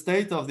was the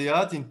state of the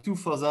art in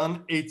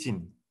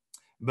 2018.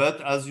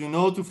 But as you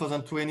know,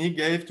 2020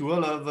 gave to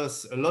all of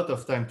us a lot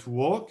of time to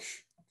work.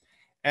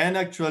 And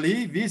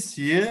actually this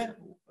year,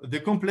 The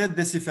complete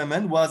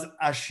decipherment was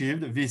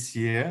achieved this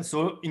year,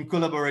 so in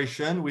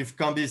collaboration with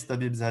Cambis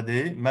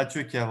Tabibzadeh,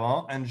 Mathieu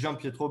Caron, and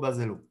Gian-Pietro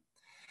Basello.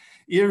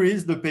 Here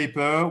is the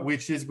paper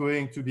which is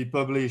going to be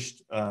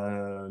published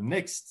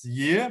next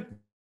year,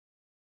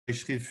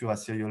 Schrift für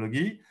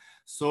Assyriologie.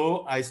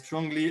 So I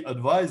strongly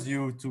advise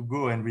you to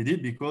go and read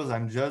it, because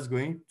I'm just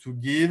going to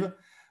give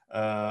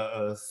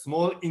a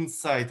small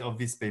insight of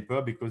this paper,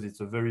 because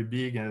it's a very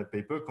big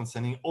paper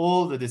concerning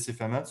all the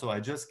decipherment. So I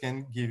just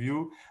can give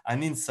you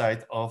an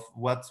insight of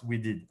what we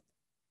did.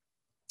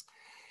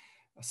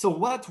 So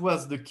what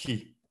was the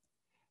key?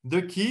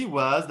 The key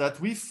was that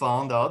we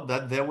found out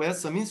that there were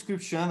some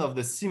inscriptions of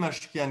the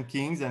Simashkian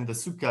kings and the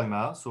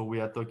Sukalmar, so we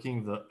are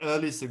talking the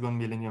early 2nd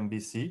millennium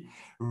BC,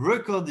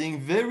 recording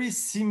very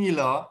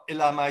similar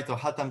Elamite or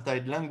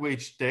Hattamite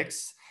language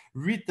texts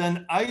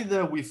written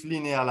either with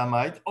linear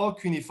Elamite or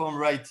cuneiform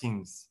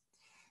writings.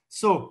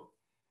 So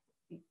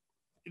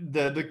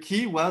the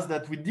key was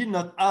that we did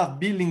not have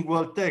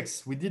bilingual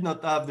texts. We did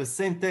not have the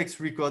same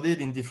text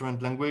recorded in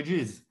different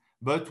languages,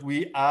 but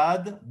we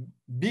had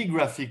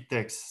bigraphic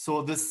texts.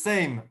 So the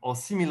same or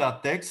similar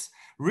texts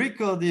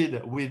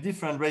recorded with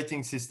different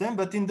writing systems,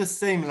 but in the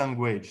same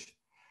language.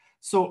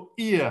 So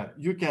here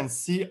you can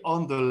see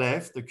on the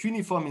left the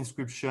cuneiform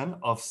inscription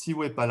of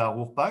Siwe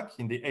Palarurpak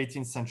in the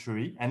 18th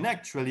century. And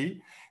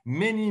actually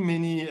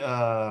many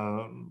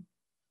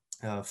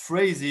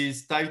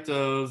phrases,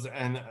 titles,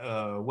 and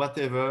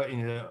whatever,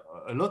 in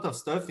a lot of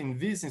stuff in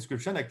this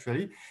inscription,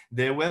 actually,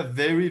 they were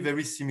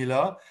very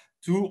similar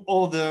to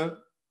other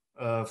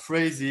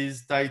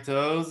phrases,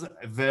 titles,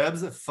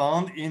 verbs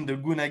found in the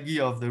Gunagi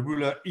of the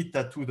ruler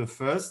Itatu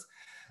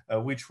I,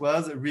 which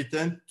was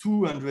written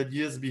 200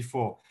 years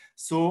before.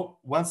 So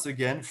once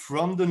again,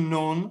 from the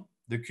known,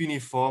 the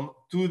cuneiform,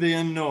 to the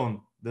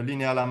unknown, the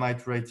linear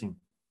Elamite writing.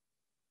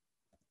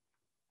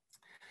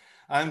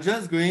 I'm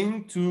just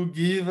going to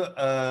give,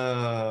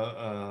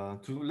 I'm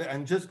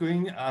just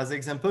going as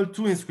example,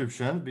 two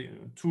inscriptions,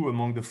 two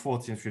among the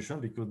 40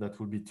 inscriptions, because that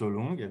will be too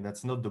long, and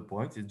that's not the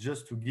point. It's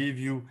just to give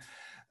you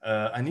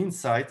an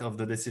insight of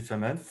the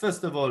decipherment.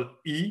 First of all,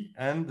 E,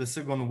 and the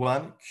second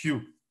one,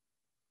 Q.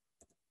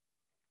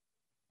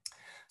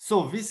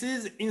 So this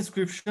is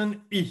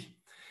inscription E.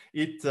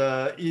 It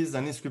is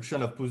an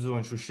inscription of Puzo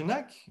and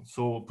Shushinak.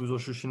 So Puzo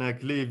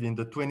Shushinak lived in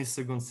the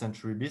 22nd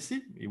century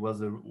BC. He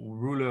was a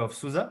ruler of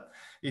Susa.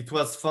 It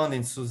was found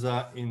in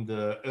Susa in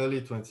the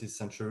early 20th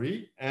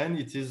century. And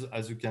it is,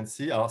 as you can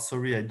see,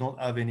 sorry, I don't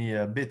have any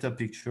better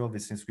picture of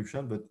this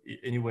inscription, but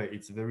anyway,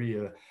 it's very,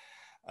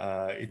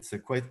 it's a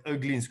quite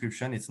ugly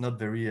inscription. It's not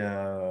very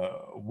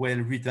well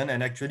written,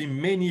 and actually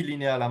many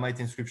linear Elamite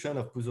inscriptions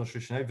of Puzo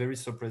Shushinak, very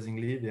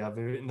surprisingly, they are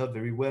not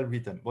very well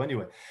written. But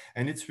anyway,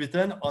 and it's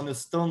written on a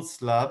stone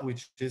slab,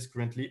 which is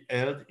currently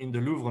held in the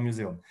Louvre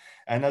Museum.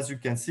 And as you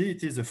can see,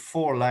 it is a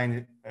four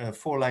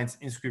lines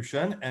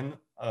inscription, and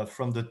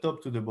from the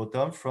top to the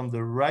bottom, from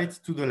the right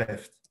to the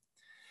left.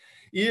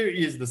 Here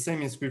is the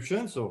same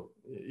inscription, so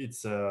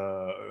it's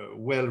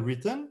well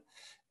written.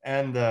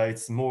 And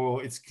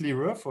it's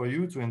clearer for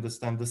you to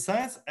understand the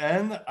signs.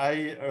 And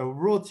I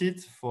wrote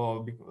it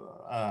for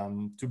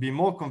to be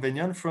more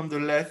convenient from the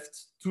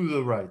left to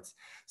the right.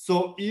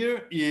 So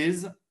here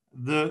is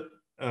the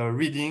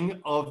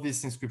reading of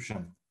this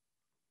inscription.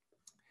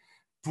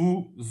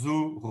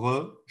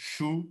 Puzure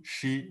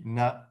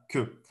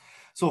Shushinak.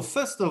 So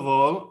first of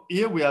all,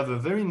 here we have a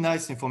very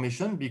nice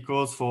information,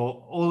 because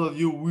for all of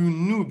you who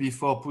knew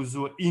before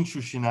Puzo in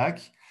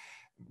Shushinak,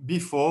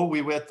 before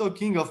we were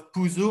talking of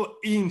Puzo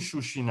in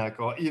Shushinak,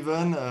 or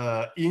even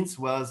Ince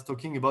was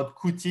talking about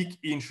Kutik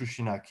in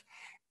Shushinak.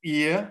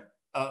 Here,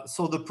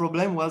 so the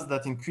problem was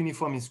that in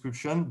cuneiform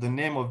inscription, the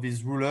name of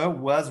this ruler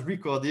was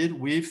recorded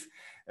with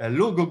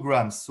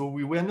logograms. So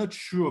we were not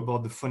sure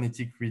about the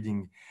phonetic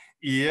reading.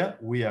 Here,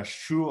 we are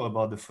sure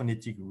about the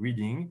phonetic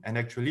reading. And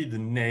actually, the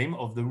name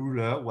of the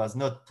ruler was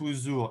not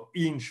Puzur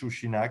in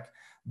Shushinak,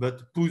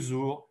 but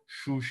Puzur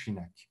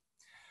Shushinak.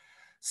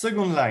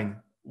 Second line,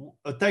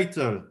 a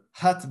title,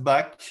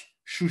 Hatbak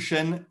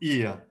Shushen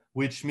Ir,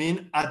 which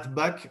means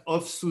Hatbak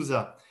of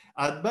Susa.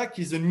 Hatbak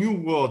is a new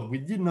word. We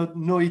did not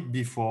know it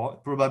before,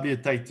 probably a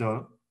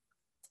title.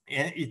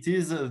 And it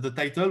is the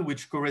title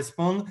which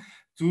corresponds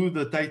to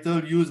the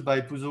title used by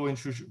Puzo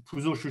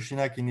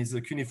Shushinak in his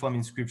cuneiform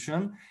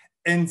inscription,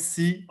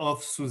 Ensi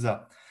of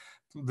Susa.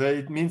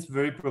 It means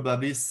very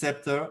probably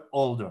scepter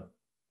holder.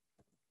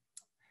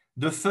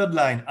 The third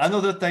line,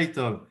 another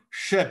title,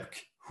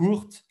 Shepk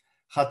Hurt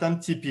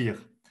Hatamtipir.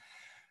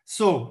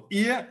 So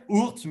here,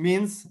 Urt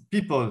means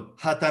people,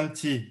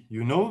 Hatamti,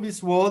 you know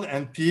this word,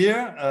 and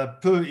Pir,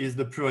 Pe is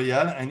the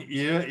plurial, and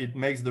here it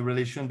makes the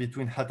relation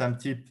between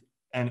Hatamtip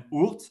and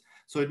Urt.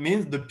 So it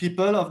means the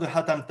people of the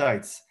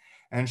Hatamtites.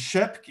 And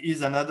Shepk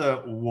is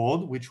another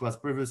word which was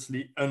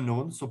previously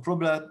unknown, so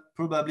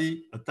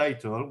probably a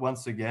title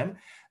once again,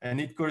 and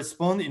it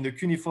corresponds in the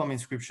cuneiform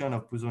inscription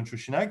of Puzo and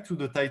Shushinak to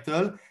the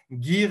title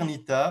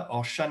Girnita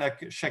or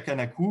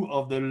Shakanaku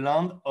of the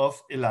land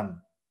of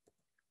Elam.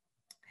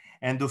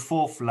 And the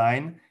fourth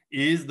line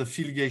is the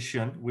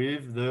filiation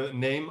with the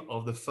name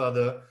of the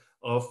father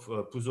of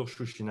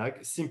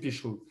Puzur-Shushinak,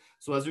 Simpichru.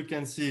 So as you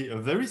can see, a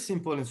very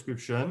simple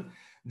inscription,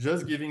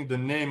 just giving the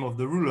name of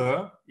the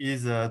ruler,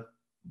 his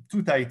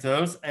two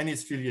titles, and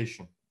his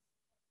filiation.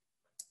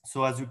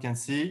 So as you can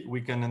see,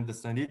 we can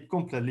understand it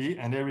completely,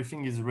 and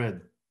everything is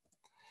red.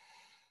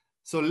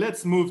 So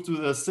let's move to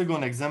the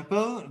second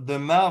example, the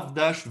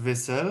Marv-Dash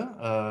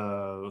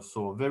vessel.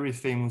 So very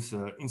famous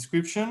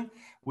inscription,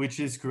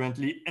 which is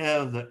currently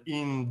held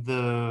in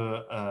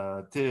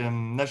the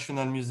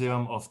National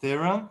Museum of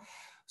Tehran.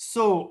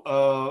 So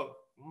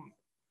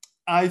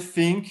I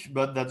think,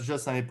 but that's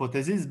just an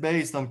hypothesis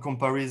based on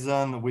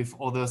comparison with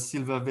other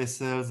silver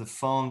vessels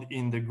found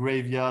in the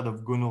graveyard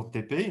of Gonur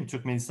Tepe in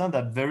Turkmenistan,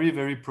 that very,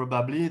 very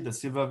probably the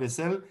silver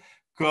vessel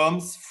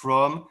comes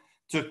from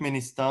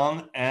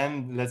Turkmenistan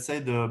and, let's say,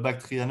 the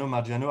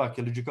Bactriano-Margiano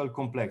archaeological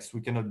complex.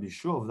 We cannot be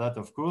sure of that,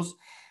 of course,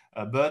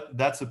 but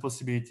that's a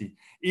possibility.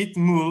 It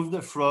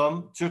moved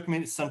from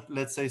Turkmenistan,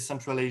 let's say,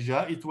 Central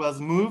Asia. It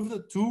was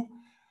moved to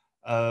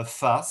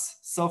Fars,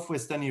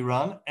 southwestern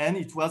Iran, and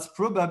it was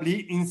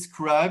probably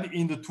inscribed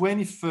in the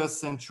 21st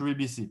century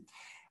BC.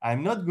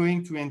 I'm not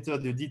going to enter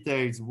the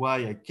details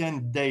why I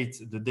can't date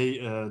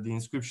the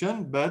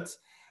inscription, but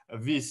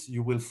this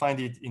you will find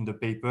it in the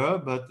paper.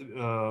 But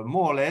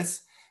more or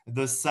less,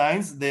 the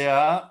signs, they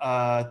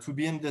are to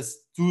be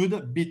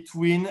understood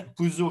between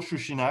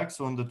Puzur-Shushinak,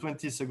 so in the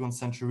 22nd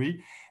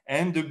century,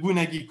 and the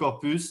Gunagi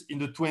corpus in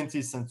the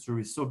 20th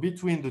century. So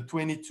between the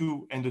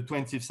 22nd and the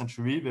 20th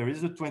century, there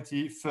is the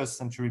 21st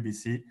century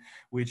BC,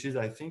 which is,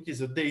 I think, is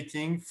a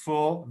dating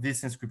for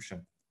this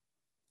inscription.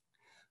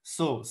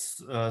 So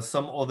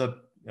some other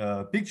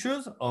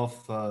pictures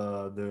of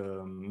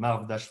the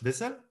Marv-Dash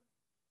vessel.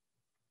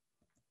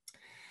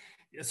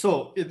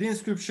 So the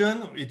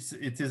inscription,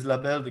 it is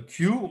labeled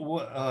Q,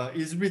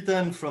 is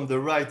written from the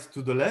right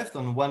to the left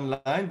on one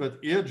line, but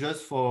here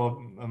just for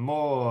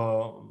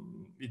more,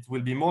 it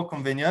will be more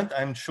convenient,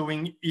 I'm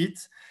showing it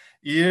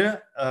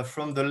here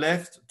from the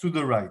left to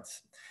the right.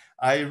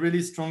 I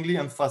really strongly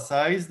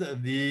emphasized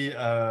the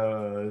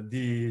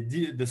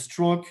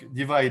stroke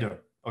divider,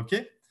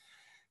 okay?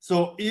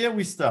 So here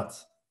we start.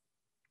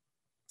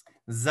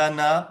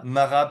 Zana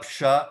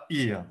Marab-Shah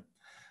Ir.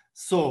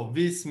 So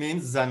this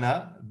means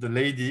Zana, the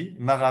lady,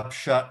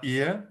 Marab-Shah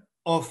Ir,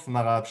 of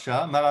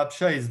Marab-Shah.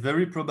 Marab-Shah is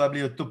very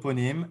probably a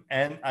toponym,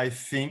 and I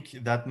think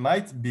that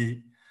might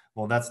be,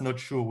 well, that's not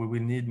sure, we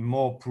will need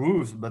more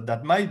proofs, but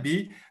that might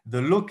be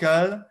the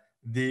local,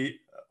 the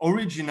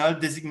original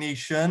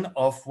designation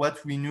of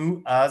what we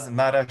knew as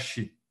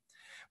Marashi.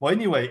 Well,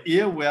 anyway,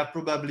 here we have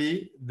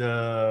probably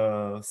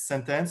the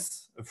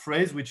sentence, a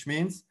phrase, which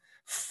means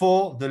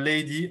for the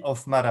lady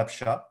of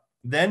Marab-Shah.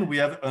 Then we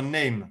have a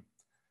name,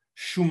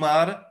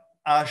 Shumar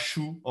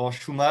Ashu or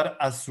Shumar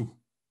Asu.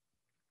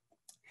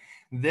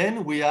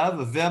 Then we have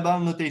a verbal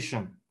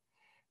notation,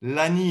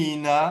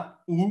 Laniina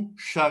U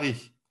Shari.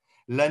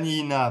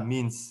 Laniina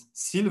means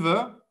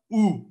silver,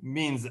 U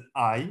means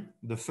I,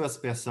 the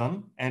first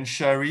person, and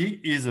Shari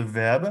is a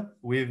verb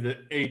with the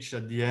H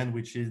at the end,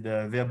 which is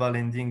the verbal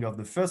ending of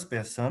the first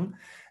person,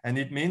 and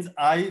it means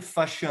I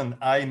fashioned,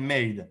 I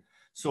made.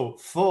 So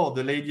for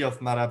the lady of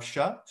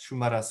Marab-Shah,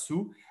 Shumar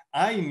Asu,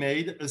 I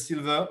made a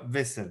silver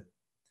vessel.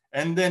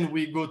 And then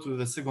we go to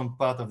the second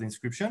part of the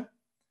inscription.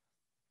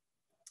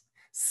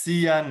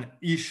 Sian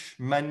Ish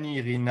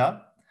Mani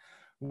Rina,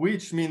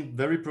 which means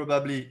very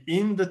probably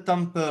in the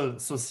temple.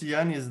 So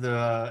Sian is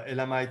the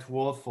Elamite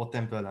word for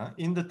temple. Huh?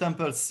 In the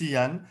temple,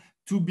 Sian,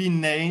 to be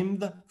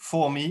named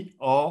for me,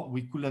 or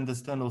we could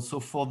understand also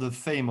for the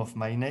fame of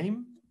my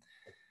name.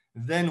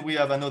 Then we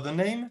have another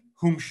name,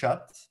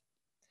 Humshat.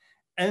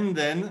 And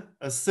then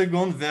a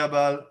second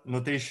verbal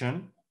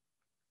notation,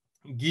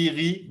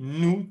 Giri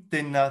Nu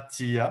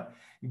Tenatia.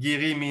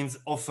 Giri means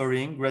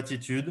offering,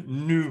 gratitude.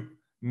 Nu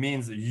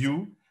means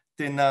you.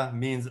 Tena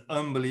means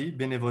humbly,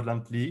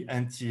 benevolently.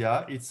 And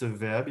Tia, it's a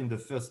verb in the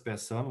first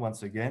person.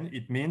 Once again,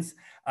 it means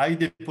I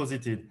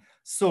deposited.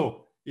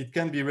 So it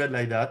can be read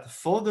like that.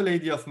 For the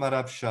lady of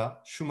Marab-Shah,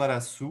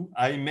 Shumarasu,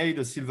 I made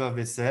a silver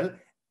vessel.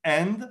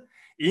 And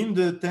in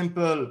the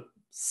temple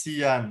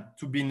Sian,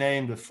 to be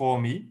named for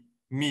me,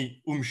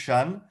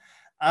 Umshan,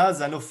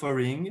 as an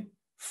offering,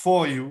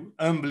 for you,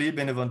 humbly,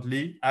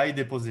 benevolently, I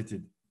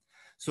deposited.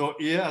 So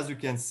here, as you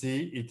can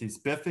see, it is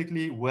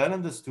perfectly well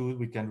understood.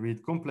 We can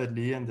read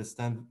completely,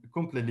 understand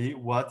completely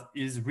what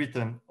is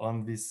written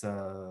on this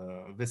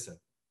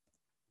vessel.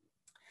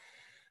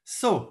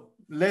 So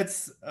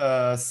let's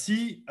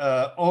see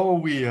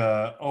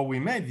how we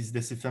made this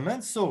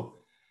decipherment. So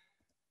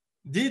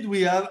did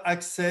we have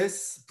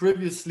access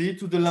previously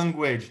to the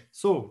language?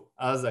 So,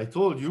 as I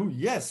told you,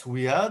 yes,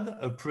 we had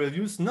a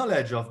previous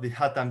knowledge of the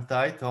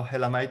Hatamtite or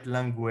Elamite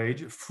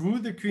language through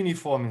the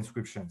cuneiform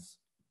inscriptions.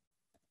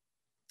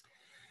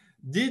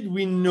 Did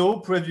we know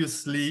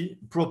previously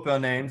proper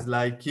names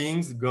like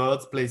kings,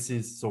 gods,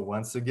 places? So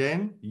once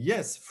again,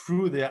 yes,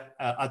 through the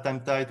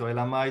Hatamtite or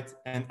Elamite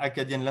and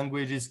Akkadian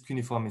languages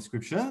cuneiform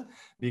inscription,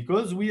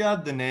 because we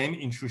have the name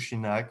in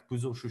Shushinak,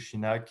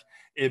 Puzur-Shushinak,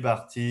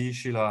 Ebarti,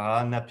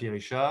 Šilhaha,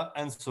 Napirisha,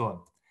 and so on.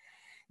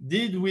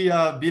 Did we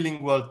have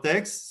bilingual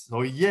texts?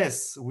 So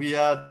yes, we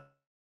had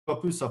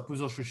corpus of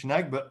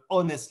Puzur-Shushinak, but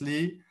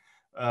honestly,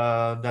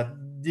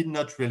 that did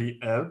not really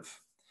help.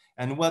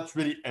 And what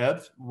really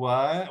helped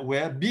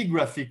were big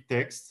graphic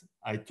texts.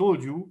 I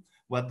told you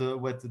what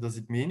does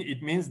it mean?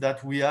 It means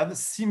that we have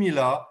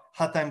similar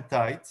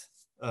Hatamtite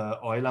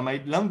or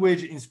Elamite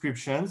language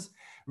inscriptions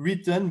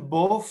written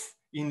both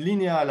in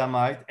linear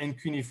Elamite and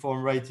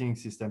cuneiform writing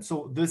system.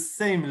 So the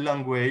same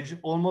language,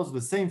 almost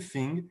the same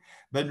thing,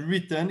 but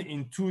written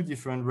in two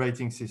different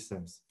writing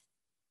systems.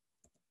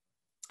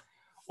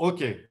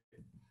 Okay,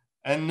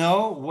 and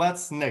now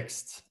what's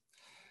next?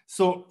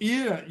 So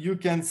here you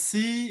can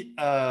see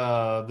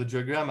the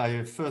diagram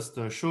I first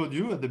showed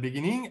you at the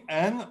beginning,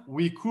 and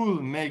we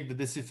could make the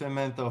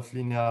decipherment of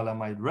linear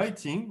Elamite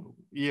writing.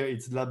 Here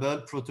it's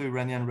labeled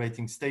Proto-Iranian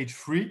writing stage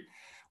 3.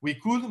 We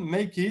could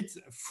make it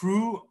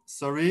through,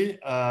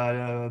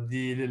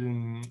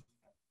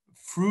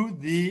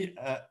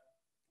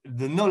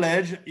 the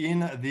knowledge in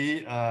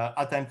the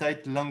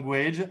Hatamtite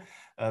language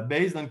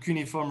based on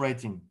cuneiform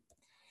writing.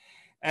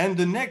 And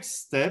the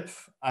next step,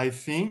 I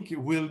think,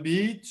 will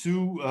be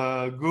to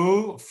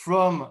go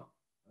from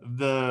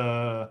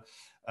the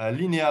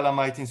linear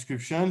Elamite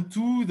inscription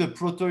to the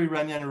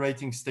Proto-Iranian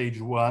writing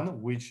stage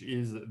 1, which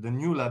is the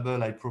new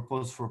label I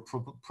propose for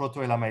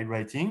Proto-Elamite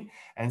writing,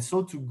 and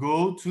so to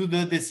go to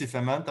the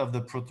decipherment of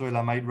the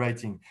Proto-Elamite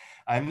writing.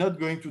 I'm not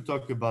going to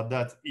talk about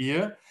that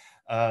here.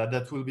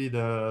 That will be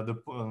the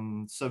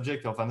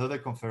subject of another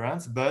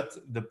conference, but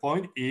the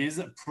point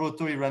is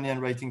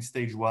Proto-Iranian writing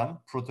stage 1,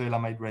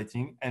 Proto-Elamite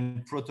writing,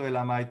 and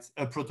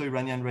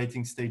Proto-Iranian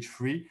writing stage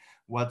 3,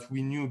 what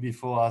we knew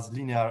before as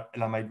linear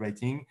Elamite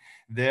writing.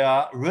 They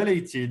are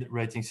related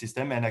writing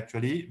system, and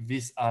actually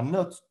these are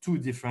not two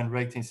different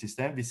writing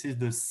systems. This is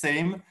the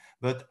same,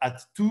 but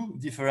at two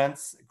different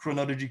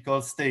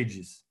chronological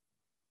stages.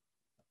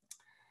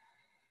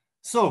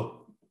 So,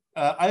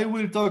 I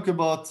will talk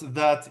about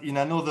that in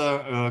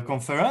another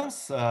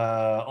conference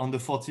on the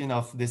 14th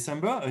of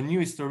December, a new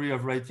history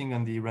of writing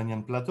on the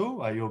Iranian plateau.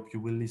 I hope you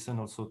will listen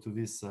also to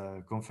this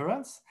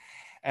conference.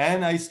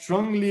 And I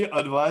strongly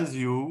advise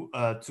you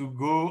to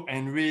go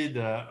and read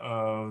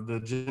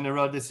the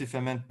general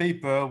decipherment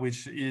paper,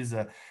 which is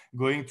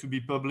going to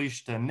be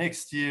published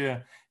next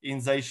year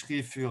in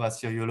Zeitschrift für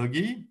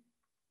Assyriologie.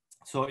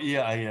 So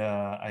here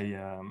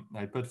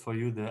I put for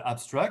you the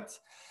abstract.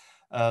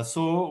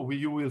 So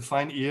you will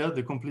find here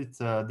the complete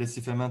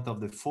decipherment of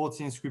the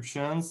 40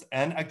 inscriptions.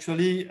 And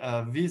actually,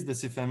 this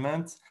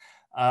decipherment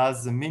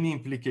has many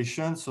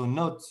implications. So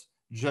not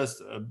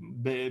just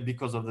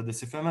because of the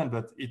decipherment,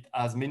 but it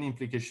has many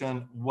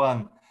implications.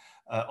 One,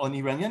 on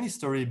Iranian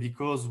history,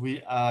 because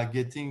we are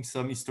getting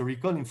some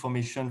historical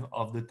information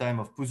of the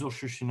time of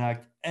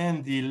Puzur-Shushinak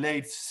and the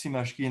late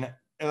Simashkin,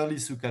 early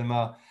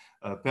Sukalma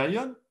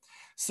period.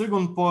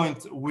 Second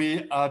point,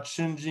 we are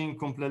changing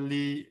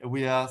completely.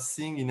 We are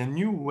seeing in a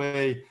new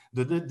way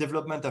the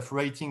development of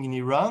writing in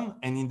Iran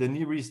and in the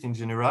Near East in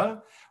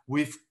general,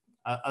 with,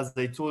 as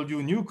I told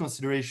you, new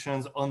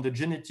considerations on the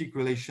genetic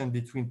relation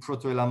between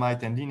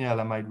Proto-Elamite and linear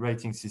Elamite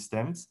writing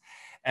systems.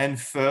 And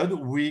third,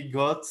 we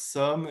got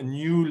some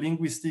new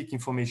linguistic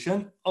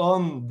information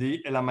on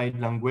the Elamite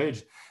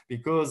language,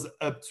 because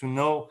up to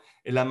now,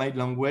 Elamite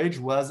language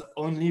was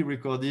only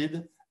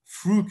recorded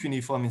through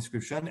cuneiform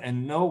inscription,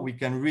 and now we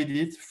can read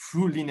it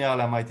through linear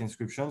Elamite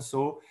inscription.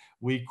 So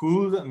we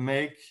could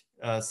make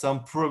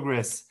some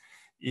progress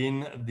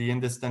in the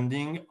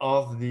understanding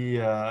of the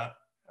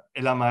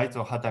Elamite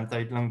or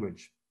Hatamtite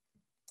language.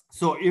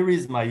 So here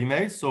is my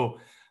email. So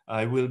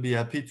I will be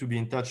happy to be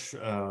in touch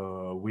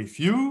with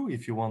you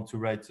if you want to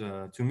write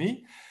to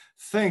me.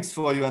 Thanks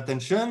for your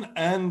attention.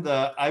 And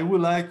I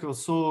would like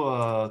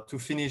also to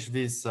finish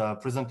this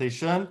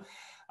presentation.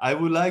 I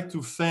would like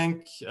to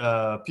thank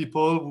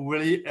people who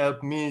really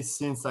helped me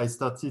since I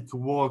started to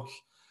work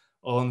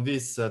on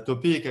this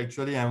topic.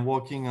 Actually, I'm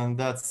working on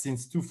that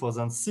since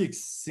 2006,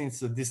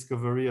 since the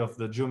discovery of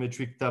the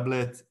geometric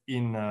tablet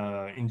in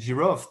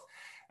Giroft.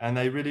 And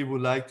I really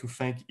would like to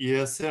thank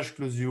here Serge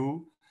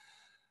Closiou,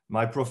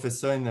 my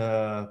professor in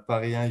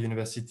Paris 1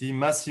 University,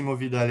 Massimo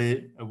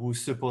Vidale, who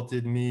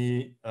supported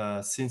me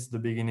since the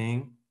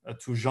beginning,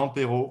 to Jean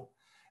Perrault,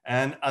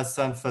 and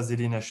Hassan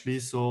Fazeli Nashli.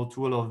 So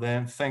to all of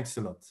them, thanks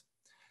a lot.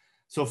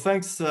 So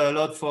thanks a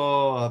lot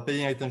for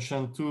paying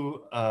attention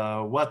to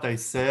what I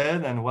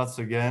said. And once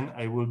again,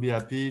 I will be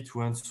happy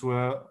to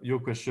answer your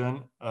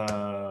question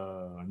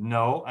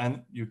now.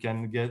 And you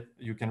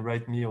can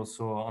write me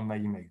also on my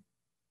email.